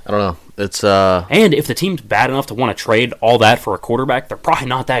 I don't know. It's And if the team's bad enough to want to trade all that for a quarterback, they're probably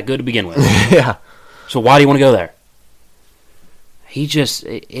not that good to begin with. yeah. So why do you want to go there? He just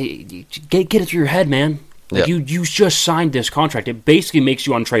get it through your head, man. Like you just signed this contract. It basically makes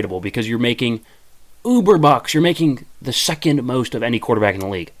you untradeable because you're making uber bucks. You're making the second most of any quarterback in the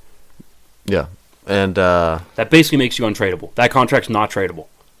league. Yeah. And that basically makes you untradeable. That contract's not tradable.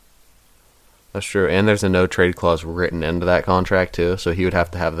 That's true. And there's a no trade clause written into that contract too, so he would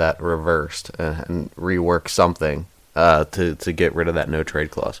have to have that reversed and rework something to get rid of that no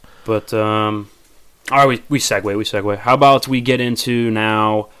trade clause. But all right, we segue. How about we get into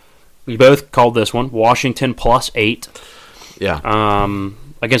now? We both called this one Washington +8. Yeah.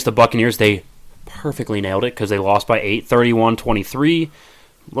 Against the Buccaneers, they perfectly nailed it because they lost by 8, 31-23.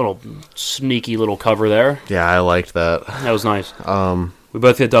 Little sneaky little cover there. Yeah, I liked that. That was nice. We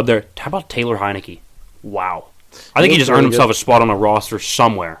both get dubbed there. How about Taylor Heineke? Wow. I think he just earned himself a spot on a roster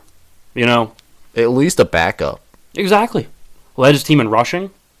somewhere. You know? At least a backup. Exactly. Led his team in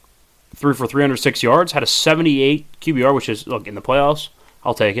rushing. Threw for 306 yards. Had a 78 QBR, which is, look, in the playoffs,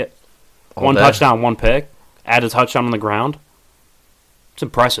 I'll take it. One touchdown, one pick. Add a touchdown on the ground. It's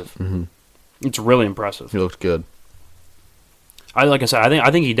impressive. Mm-hmm. It's really impressive. He looked good. Like I said,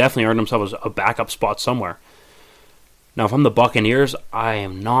 I think he definitely earned himself a backup spot somewhere. Now, if I'm the Buccaneers, I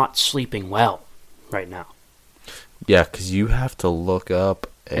am not sleeping well right now. Yeah, because you have to look up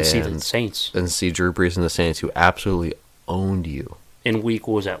and see the Saints. And see Drew Brees and the Saints, who absolutely owned you. In week,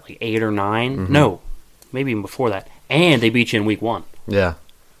 what was that, like 8 or 9? Mm-hmm. No, maybe even before that. And they beat you in week 1. Yeah.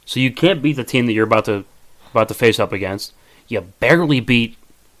 So you can't beat the team that you're about to face up against. You barely beat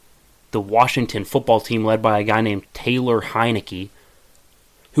the Washington football team led by a guy named Taylor Heineke,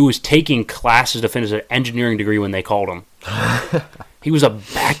 who was taking classes to finish an engineering degree when they called him. He was a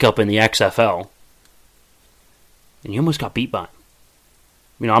backup in the XFL. And you almost got beat by him.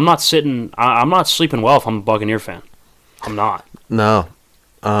 You know, I'm not sleeping well if I'm a Buccaneer fan. I'm not. No.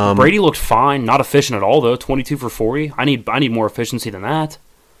 Brady looked fine, not efficient at all though, 22 for 40. I need more efficiency than that.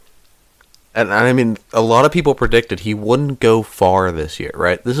 And I mean, a lot of people predicted he wouldn't go far this year,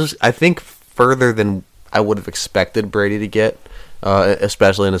 right? This is, I think, further than I would have expected Brady to get,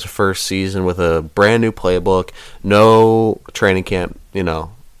 especially in his first season with a brand new playbook, no training camp,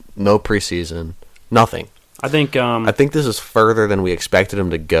 no preseason, nothing. I think this is further than we expected him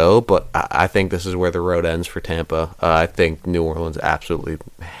to go, but I think this is where the road ends for Tampa. I think New Orleans absolutely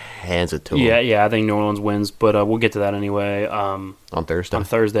hands it to him. Yeah, I think New Orleans wins, but we'll get to that anyway. On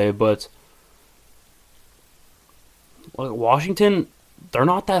Thursday, but Washington, they're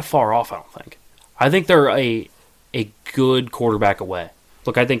not that far off, I don't think. I think they're a good quarterback away.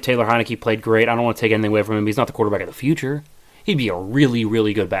 Look, I think Taylor Heineke played great. I don't want to take anything away from him. He's not the quarterback of the future. He'd be a really,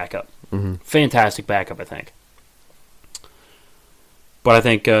 really good backup. Mm-hmm. Fantastic backup, I think. But I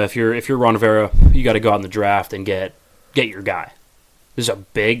think if you're Ron Rivera, you got to go out in the draft and get your guy. This is a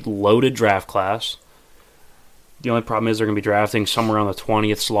big, loaded draft class. The only problem is they're going to be drafting somewhere on the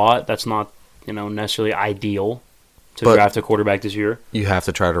 20th slot. That's not necessarily ideal to draft a quarterback this year. You have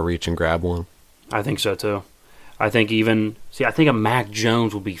to try to reach and grab one. I think so too. I think a Mac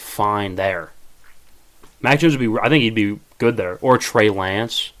Jones will be fine there. Mac Jones I think he'd be good there, or Trey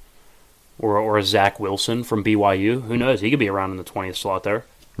Lance, or a Zach Wilson from BYU. Who knows? He could be around in the 20th slot there.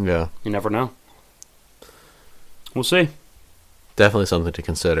 Yeah, you never know. We'll see. Definitely something to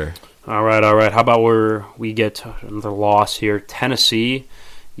consider. All right. How about we get another loss here? Tennessee.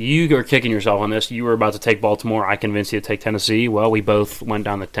 You are kicking yourself on this. You were about to take Baltimore. I convinced you to take Tennessee. Well, we both went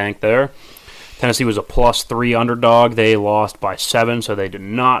down the tank there. Tennessee was a +3 underdog. They lost by 7, so they did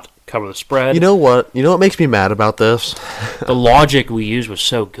not cover the spread. You know what makes me mad about this? The logic we used was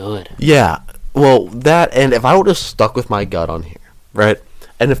so good. Yeah. Well, that, and if I would have stuck with my gut on here, right?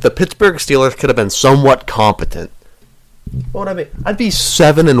 And if the Pittsburgh Steelers could have been somewhat competent, what would I be? I'd be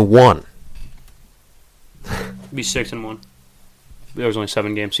 7-1. Be 6-1. There was only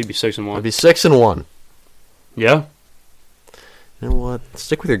 7 games. So you'd be 6-1. I'd be 6-1. Yeah. You know what?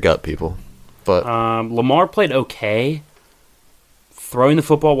 Stick with your gut, people. But Lamar played okay. Throwing the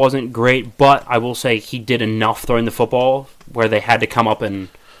football wasn't great, but I will say he did enough throwing the football where they had to come up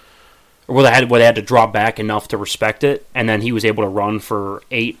where they had to drop back enough to respect it, and then he was able to run for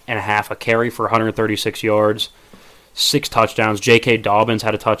 8.5 a carry for 136 yards, 6 touchdowns. J.K. Dobbins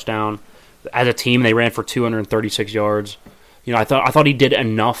had a touchdown. As a team, they ran for 236 yards. I thought he did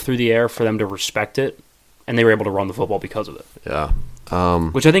enough through the air for them to respect it, and they were able to run the football because of it. Yeah.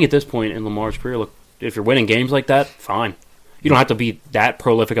 Which I think at this point in Lamar's career, look, if you're winning games like that, fine. You don't have to be that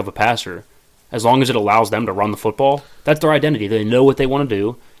prolific of a passer. As long as it allows them to run the football, that's their identity. They know what they want to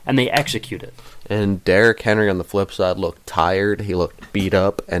do, and they execute it. And Derrick Henry on the flip side looked tired. He looked beat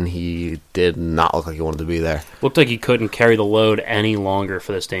up, and he did not look like he wanted to be there. Looked like he couldn't carry the load any longer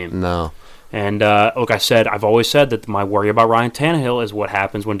for this team. No. And like I said, I've always said that my worry about Ryan Tannehill is what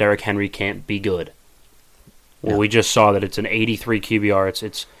happens when Derrick Henry can't be good. Well, we just saw that it's an 83 QBR.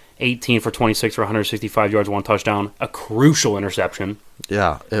 It's 18 for 26 for 165 yards, 1 touchdown, a crucial interception.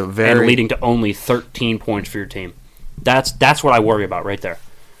 Yeah, and leading to only 13 points for your team. That's what I worry about right there.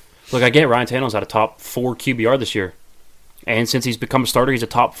 Look, I get Ryan Tannehill's at a top 4 QBR this year. And since he's become a starter, he's a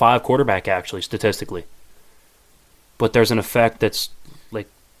top 5 quarterback, actually, statistically. But there's an effect that's like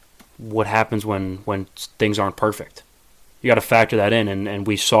what happens when things aren't perfect. You got to factor that in, and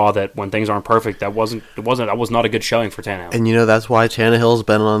we saw that when things aren't perfect, that was not a good showing for Tannehill. And that's why Tannehill's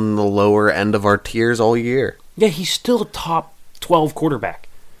been on the lower end of our tiers all year. Yeah, he's still a top 12 quarterback,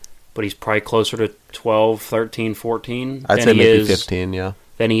 but he's probably closer to 12, 13, 14. I'd say maybe 15, yeah.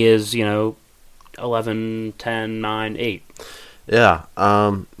 Than he is, 11, 10, 9, 8. Yeah,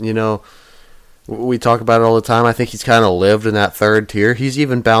 we talk about it all the time. I think he's kind of lived in that third tier. He's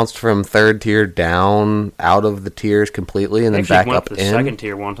even bounced from third tier down out of the tiers completely and then back up to the in. Second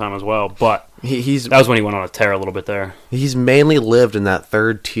tier one time as well, but that was when he went on a tear a little bit there. He's mainly lived in that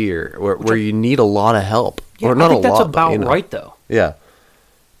third tier where you need a lot of help. Yeah, or not I think a lot, that's about but, right, though. Yeah.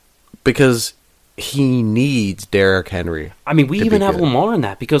 Because he needs Derrick Henry. I mean, we even have Lamar in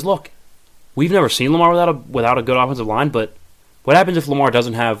that because, look, we've never seen Lamar without a good offensive line, but what happens if Lamar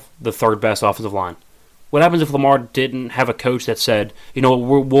doesn't have the third best offensive line? What happens if Lamar didn't have a coach that said,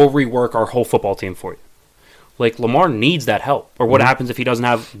 we'll rework our whole football team for you? Like, Lamar needs that help. Or what happens if he doesn't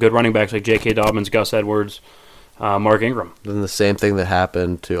have good running backs like J.K. Dobbins, Gus Edwards, Mark Ingram? Then the same thing that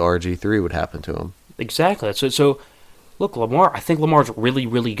happened to RG3 would happen to him. Exactly. So look, I think Lamar's really,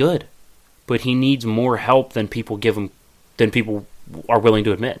 really good, but he needs more help than people are willing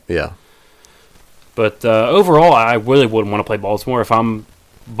to admit. Yeah. But overall, I really wouldn't want to play Baltimore. If I'm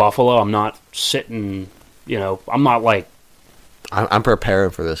Buffalo, I'm not sitting, I'm not like... I'm preparing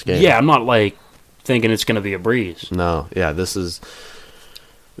for this game. Yeah, I'm not like thinking it's going to be a breeze. No, yeah, this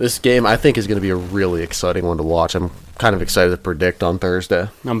game I think is going to be a really exciting one to watch. I'm kind of excited to predict on Thursday.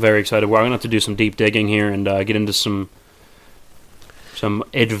 I'm very excited. We're going to have to do some deep digging here and get into some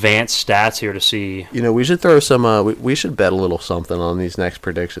advanced stats here to see. We should throw some. We should bet a little something on these next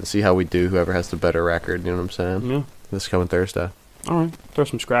predictions. See how we do. Whoever has the better record. You know what I'm saying? Yeah. This coming Thursday. All right. Throw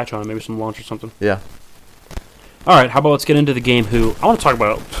some scratch on it. Maybe some lunch or something. Yeah. All right. How about let's get into the game? I want to talk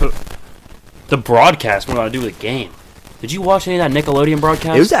about the broadcast. What do I do with the game? Did you watch any of that Nickelodeon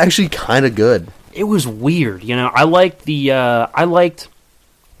broadcast? It was actually kind of good. It was weird. I liked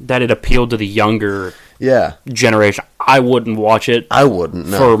that it appealed to the younger generation. I wouldn't watch it. I wouldn't,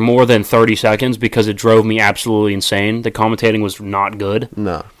 no. For more than 30 seconds because it drove me absolutely insane. The commentating was not good.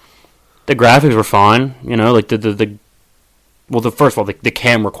 No. The graphics were fine. Like first of all, the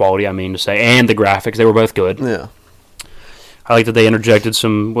camera quality, and the graphics, they were both good. Yeah. I like that they interjected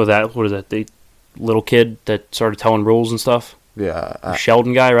some with that. What is that? The little kid that started telling rules and stuff. Yeah.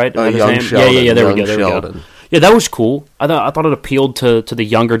 Sheldon guy, right? Young Sheldon. Yeah. There we go. Yeah, that was cool. I thought it appealed to the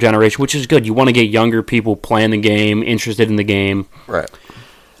younger generation, which is good. You want to get younger people playing the game, interested in the game. Right.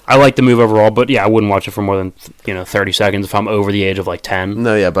 I like the move overall, but yeah, I wouldn't watch it for more than 30 seconds if I'm over the age of like 10.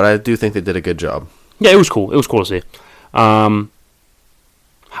 No, yeah, but I do think they did a good job. Yeah, it was cool. It was cool to see. How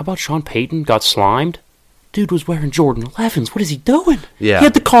about Sean Payton got slimed? Dude was wearing Jordan 11s. What is he doing? Yeah. He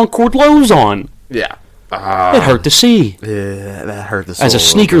had the Concord lows on. Yeah. It hurt to see. Yeah, that hurt to see. As a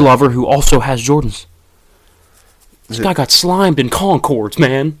sneaker lover who also has Jordans. This guy got slimed in Concords,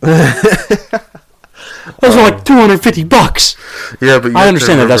 man. Those are like $250. Yeah, but I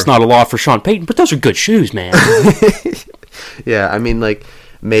understand that that's not a lot for Sean Payton, but those are good shoes, man. Yeah,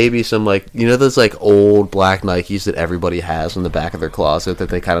 maybe some those old black Nikes that everybody has in the back of their closet that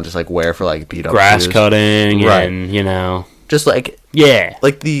they kind of just wear for beat up grass shoes. Cutting, right? And just yeah,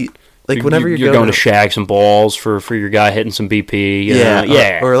 whenever you're going to shag some balls for your guy hitting some BP.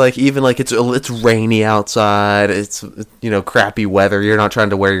 Yeah. Or even it's rainy outside. It's crappy weather. You're not trying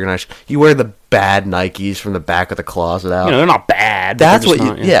to wear your nice. You wear the bad Nikes from the back of the closet out. They're not bad. That's what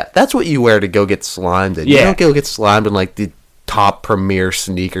that's what you wear to go get slimed in. You don't go get slimed in the top premier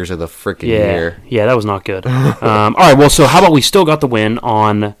sneakers of the freaking year. Yeah, that was not good. All right, well, so how about we still got the win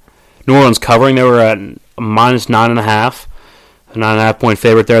on New Orleans covering? They were at minus 9.5. A 9.5-point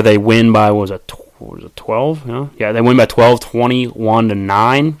favorite there. They win by, 12? Yeah, they win by 12,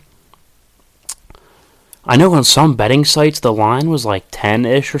 21-9. I know on some betting sites the line was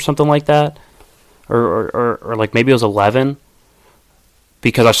 10-ish or something like that. Or maybe it was 11.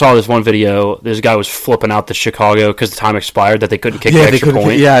 because I saw this one video. This guy was flipping out the Chicago because the time expired that they couldn't kick the extra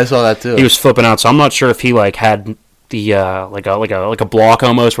point. Yeah, I saw that too. He was flipping out, so I'm not sure if he like had the like a block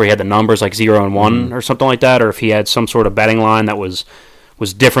almost where he had the numbers like 0 and 1 or something like that, or if he had some sort of betting line that was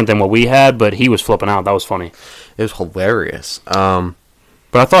different than what we had. But he was flipping out. That was funny. It was hilarious.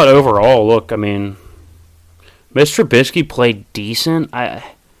 But I thought overall, look, I mean, Mr. Trubisky played decent.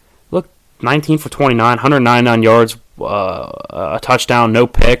 19 for 29, 199 yards, a touchdown, no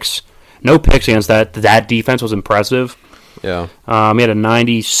picks. No picks against that defense was impressive. Yeah. He had a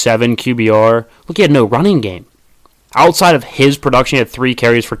 97 QBR. Look, he had no running game. Outside of his production, he had 3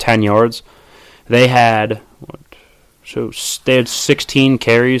 carries for 10 yards. They had 16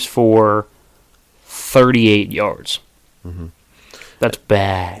 carries for 38 yards. Mm-hmm. That's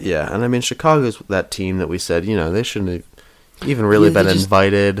bad. Yeah, and I mean, Chicago's that team that we said, they shouldn't have even really been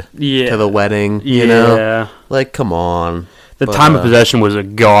invited to the wedding, you know? Like, come on. The time of possession was a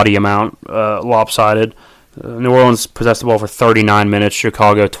gaudy amount, lopsided. New Orleans possessed the ball for 39 minutes,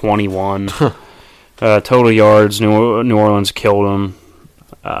 Chicago 21. Total yards, New Orleans killed them.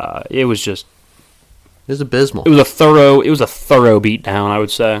 It was abysmal. It was a thorough beatdown, I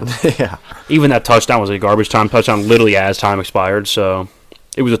would say. Yeah. Even that touchdown was a garbage time touchdown literally as time expired, so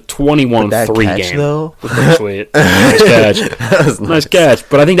it was a 21-3 game. Though? It was pretty sweet. Nice catch. Nice catch.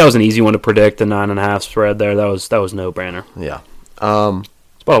 But I think that was an easy one to predict, the 9.5 spread there. That was no-brainer. Yeah. That's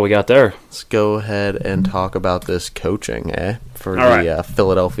about all we got there. Let's go ahead and talk about this coaching, for the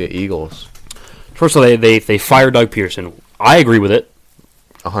Philadelphia Eagles. First of all, they fired Doug Peterson. I agree with it.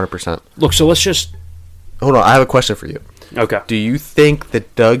 100%. Look, so let's just... Hold on, I have a question for you. Okay. Do you think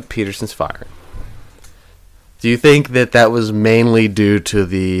that Doug Peterson's firing? Do you think that was mainly due to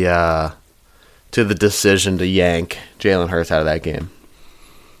the decision to yank Jalen Hurts out of that game?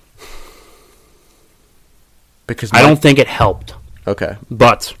 Because I don't think it helped. Okay.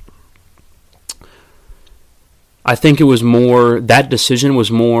 But I think it was more, that decision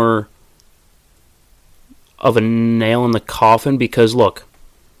was more of a nail in the coffin because, look,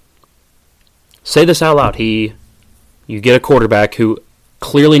 say this out loud. You get a quarterback who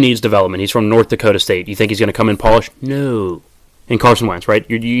clearly needs development. He's from North Dakota State. You think he's going to come in polished? No. And Carson Wentz, right?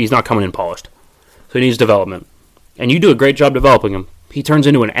 He's not coming in polished. So he needs development. And you do a great job developing him. He turns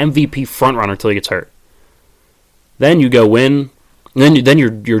into an MVP frontrunner until he gets hurt. Then you go win. Then your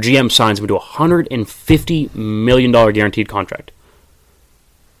GM signs him to a $150 million guaranteed contract.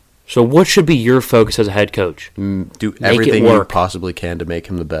 So what should be your focus as a head coach? Do everything you possibly can to make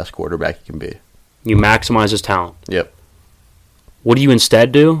him the best quarterback he can be. You maximize his talent. Yep. What do you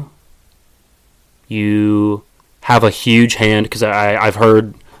instead do? You have a huge hand, because I've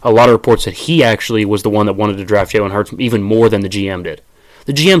heard a lot of reports that he actually was the one that wanted to draft Jalen Hurts even more than the GM did.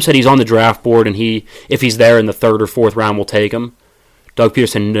 The GM said he's on the draft board, and if he's there in the 3rd or 4th round, we'll take him. Doug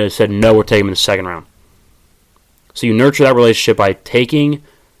Peterson said, no, we're taking him in the 2nd round. So you nurture that relationship by taking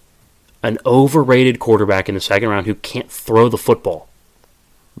an overrated quarterback in the 2nd round who can't throw the football.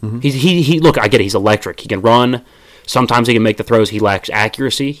 Mm-hmm. Look, I get it. He's electric. He can run. Sometimes he can make the throws. He lacks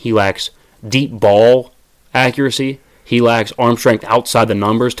accuracy. He lacks deep ball accuracy. He lacks arm strength outside the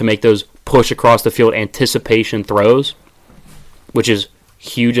numbers to make those push across the field anticipation throws, which is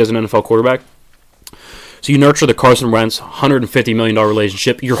huge as an NFL quarterback. So you nurture the Carson Wentz $150 million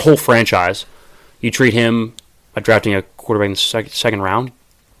relationship, your whole franchise. You treat him by drafting a quarterback in the second round.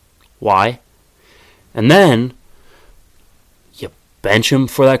 Why? And then you bench him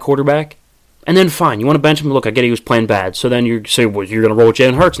for that quarterback. And then fine, you want to bench him. Look, I get he was playing bad. So then you say, well, you're going to roll with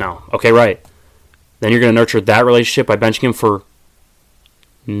Jalen Hurts now. Okay, right. Then you're going to nurture that relationship by benching him for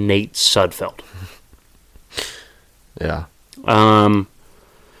Nate Sudfeld. Yeah.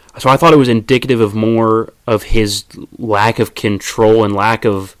 So I thought it was indicative of more of his lack of control and lack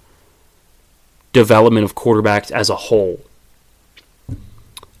of development of quarterbacks as a whole.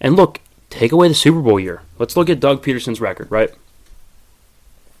 And look, take away the Super Bowl year. Let's look at Doug Peterson's record, right?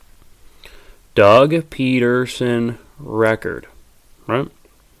 Doug Peterson record, right?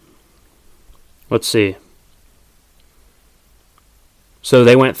 Let's see. So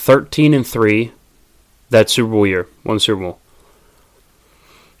they went 13-3 that Super Bowl year, won the Super Bowl.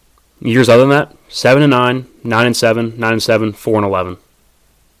 Years other than that, 7-9, 9-7, 9-7, 4-11.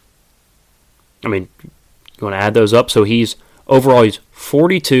 I mean, you want to add those up? So he's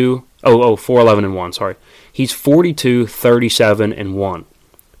 42. 4-11-1. Sorry, he's 42, 37-1.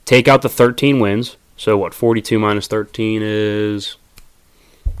 Take out the 13 wins. So what? 42 minus 13 is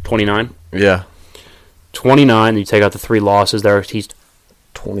 29. Yeah, 29. You take out the 3 losses there. He's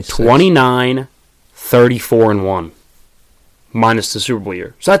 26. 29, 34-1. Minus the Super Bowl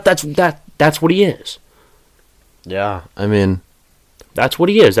year. So that's what he is. Yeah, I mean, That's what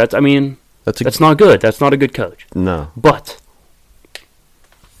he is. That's not good. That's not a good coach. No. But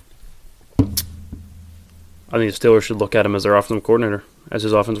I think the Steelers should look at him as their offensive coordinator, as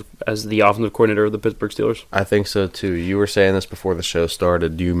the offensive coordinator of the Pittsburgh Steelers. I think so too. You were saying this before the show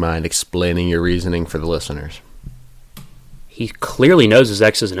started. Do you mind explaining your reasoning for the listeners? He clearly knows his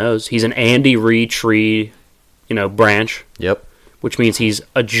X's and O's. He's an Andy Reid tree, branch. Yep. Which means he's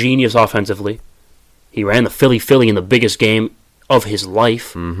a genius offensively. He ran the Philly in the biggest game of his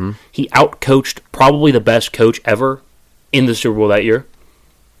life. Mm-hmm. He outcoached probably the best coach ever in the Super Bowl that year.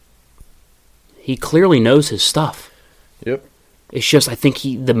 He clearly knows his stuff. Yep. It's just, I think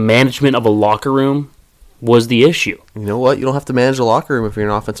the management of a locker room was the issue. You know what? You don't have to manage a locker room if you're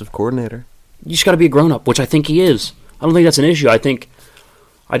an offensive coordinator. You just got to be a grown-up, which I think he is. I don't think that's an issue.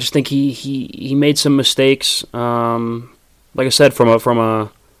 I just think he made some mistakes, like I said, from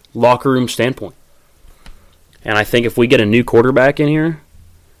a locker room standpoint. And I think if we get a new quarterback in here,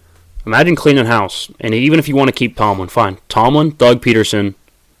 imagine cleaning house. And even if you want to keep Tomlin, fine. Tomlin, Doug Peterson,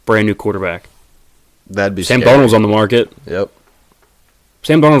 brand new quarterback. That'd be Sam scary. Darnold's on the market. Yep.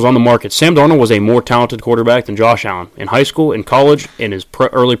 Sam Darnold's on the market. Sam Darnold was a more talented quarterback than Josh Allen in high school, in college, in his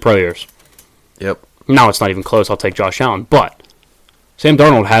early pro years. Yep. Now it's not even close. I'll take Josh Allen. But Sam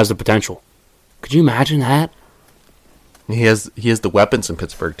Darnold has the potential. Could you imagine that? He has the weapons in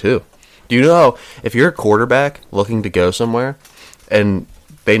Pittsburgh too. Do you know if you're a quarterback looking to go somewhere and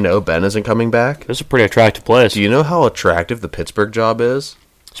they know Ben isn't coming back? This is a pretty attractive place. Do you know how attractive the Pittsburgh job is?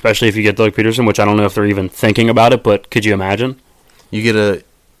 Especially if you get Doug Peterson, which I don't know if they're even thinking about it, but could you imagine? You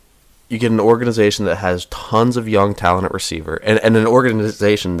get an organization that has tons of young talent at receiver and an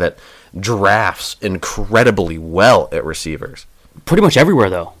organization that drafts incredibly well at receivers. Pretty much everywhere,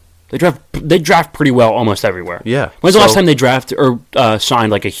 though. They draft pretty well almost everywhere. Yeah. When's the last time they drafted or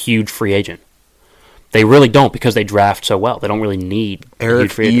signed like a huge free agent? They really don't because they draft so well. They don't really need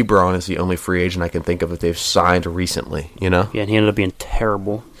Eric free agent. Ebron is the only free agent I can think of that they've signed recently, Yeah, and he ended up being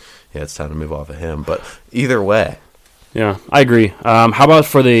terrible. Yeah, it's time to move off of him. But either way. Yeah, I agree. How about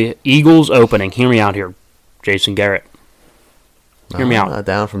for the Eagles opening? Hear me out here, Jason Garrett. Hear me out.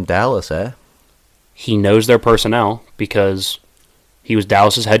 Down from Dallas, eh? He knows their personnel because he was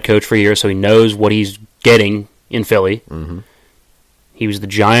Dallas's head coach for a year, so he knows what he's getting in Philly. Mm-hmm. He was the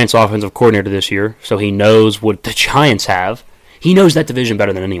Giants' offensive coordinator this year, so he knows what the Giants have. He knows that division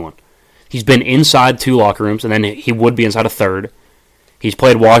better than anyone. He's been inside 2 locker rooms, and then he would be inside a third. He's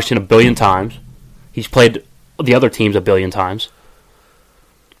played Washington a billion times. He's played the other teams a billion times.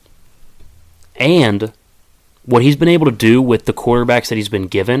 And what he's been able to do with the quarterbacks that he's been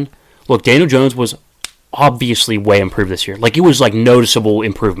given, look, Daniel Jones was obviously way improved this year. Like, it was like noticeable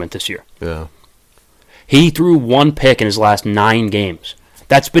improvement this year. Yeah. He threw 1 pick in his last 9 games.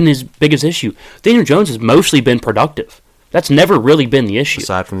 That's been his biggest issue. Daniel Jones has mostly been productive. That's never really been the issue.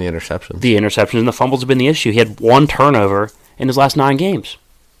 Aside from the interceptions. The interceptions and the fumbles have been the issue. He had 1 turnover in his last 9 games.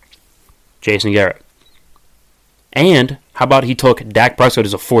 Jason Garrett. And how about he took Dak Prescott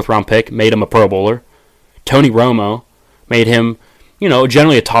as a 4th-round pick, made him a Pro Bowler. Tony Romo made him,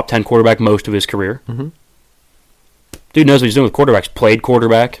 generally a top 10 quarterback most of his career. Mm-hmm. Dude knows what he's doing with quarterbacks. Played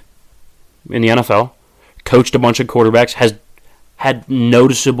quarterback in the NFL. Coached a bunch of quarterbacks. Has had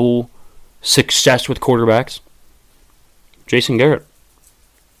noticeable success with quarterbacks. Jason Garrett.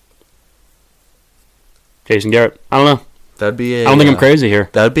 I don't know. That'd be I don't think I'm crazy here.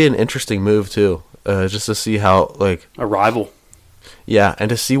 That'd be an interesting move, too. Just to see how, a rival. Yeah, and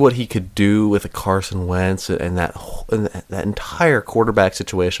to see what he could do with a Carson Wentz and that entire quarterback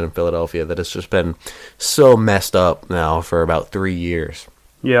situation in Philadelphia that has just been so messed up now for about 3 years.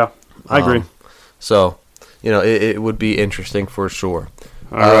 Yeah, I agree. So, it would be interesting for sure.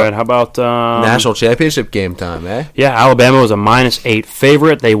 All right, how about national championship game time, eh? Yeah, Alabama was a -8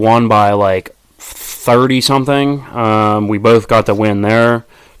 favorite. They won by 30-something. We both got the win there.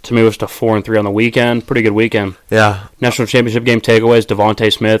 To move us to 4-3 on the weekend. Pretty good weekend. Yeah. National championship game takeaways.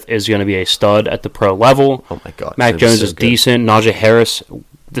 Devontae Smith is going to be a stud at the pro level. Oh, my God. Mac Jones is decent. Najee Harris,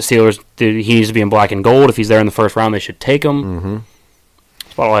 the Steelers, he needs to be in black and gold. If he's there in the first round, they should take him. Mm-hmm.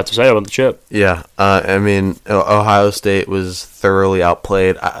 That's all I have to say about the chip. Yeah. Ohio State was thoroughly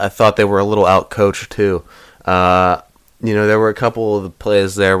outplayed. I thought they were a little outcoached, too. There were a couple of the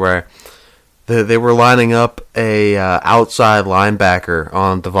plays there where they were lining up a outside linebacker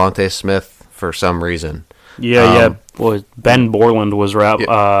on Devontae Smith for some reason. Yeah. Well, Ben Borland was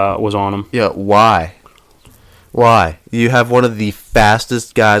on him. Yeah, why? Why? You have one of the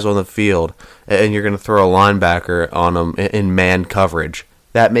fastest guys on the field, and you're going to throw a linebacker on him in man coverage.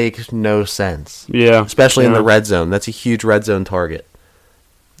 That makes no sense. Yeah. Especially in the red zone. That's a huge red zone target.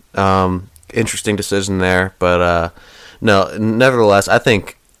 Interesting decision there, but No, nevertheless, I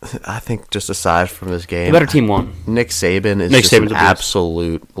think just aside from this game, The better team won. Nick Saban is Nick just Saban's an a beast.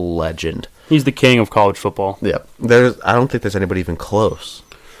 absolute legend. He's the king of college football. Yep. I don't think there's anybody even close.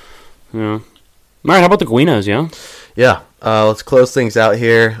 Yeah. All right, how about the Guinos, yeah? Yeah. Let's close things out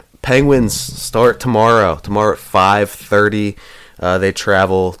here. Penguins start tomorrow. Tomorrow at 5:30. They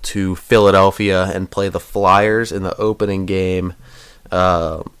travel to Philadelphia and play the Flyers in the opening game.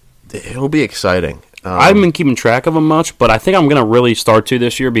 It'll be exciting. I haven't been keeping track of them much, but I think I'm going to really start to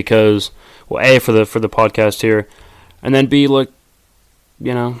this year because, well, A, for the podcast here, and then B, look,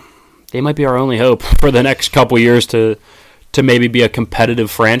 they might be our only hope for the next couple years to maybe be a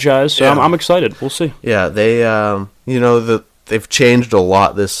competitive franchise. So yeah. I'm excited. We'll see. Yeah, they've changed a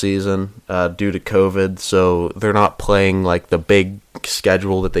lot this season due to COVID, so they're not playing like the big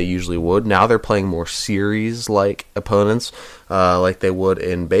schedule that they usually would. Now they're playing more series-like opponents like they would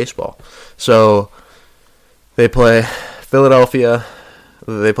in baseball. So they play Philadelphia,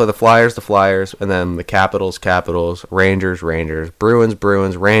 they play the Flyers, and then the Capitals, Rangers,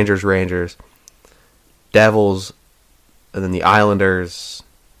 Bruins, Rangers, Devils, and then the Islanders.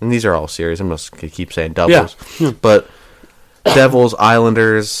 And these are all series. I'm just going to keep saying doubles. Yeah. But Devils,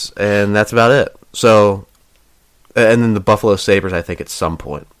 Islanders, and that's about it. So, and then the Buffalo Sabres, I think, at some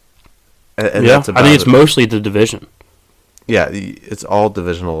point. And that's about I think it's mostly the division. Yeah, it's all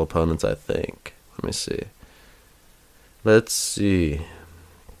divisional opponents, I think. Let me see. Let's see.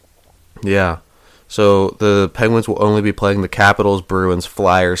 Yeah. So the Penguins will only be playing the Capitals, Bruins,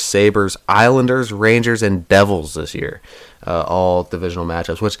 Flyers, Sabres, Islanders, Rangers, and Devils this year. All divisional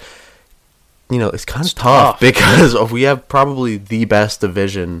matchups, which, it's kind of tough because we have probably the best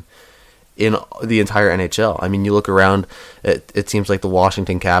division in the entire NHL. I mean, you look around, it seems like the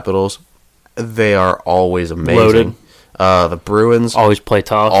Washington Capitals, they are always amazing. Loaded. The Bruins always play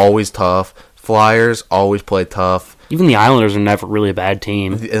tough. Always tough. Flyers always play tough. Even the Islanders are never really a bad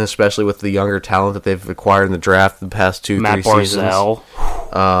team. And especially with the younger talent that they've acquired in the draft the past 2-3 seasons.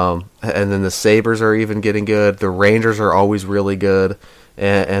 And then the Sabres are even getting good. The Rangers are always really good.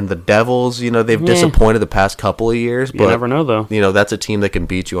 And the Devils, they've disappointed the past couple of years. But, you never know, though. That's a team that can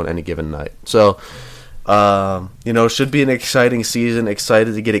beat you on any given night. So, should be an exciting season.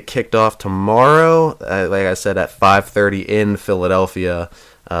 Excited to get it kicked off tomorrow. Like I said, at 5:30 in Philadelphia.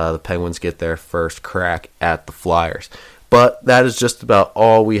 The Penguins get their first crack at the Flyers. But that is just about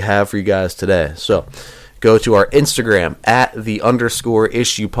all we have for you guys today. So go to our Instagram at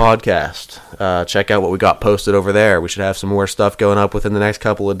 _issue podcast. Check out what we got posted over there. We should have some more stuff going up within the next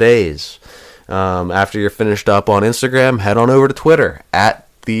couple of days. After you're finished up on Instagram, head on over to Twitter at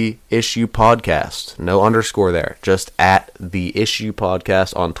the issue podcast. No underscore there. Just at the issue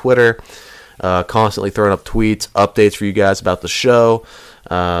podcast on Twitter. Constantly throwing up tweets, updates for you guys about the show.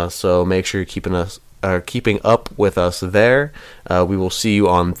 So make sure you're keeping up with us there. We will see you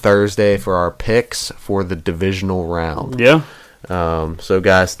on Thursday for our picks for the divisional round. Yeah. So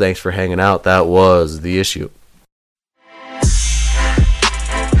guys, thanks for hanging out. That was The Issue.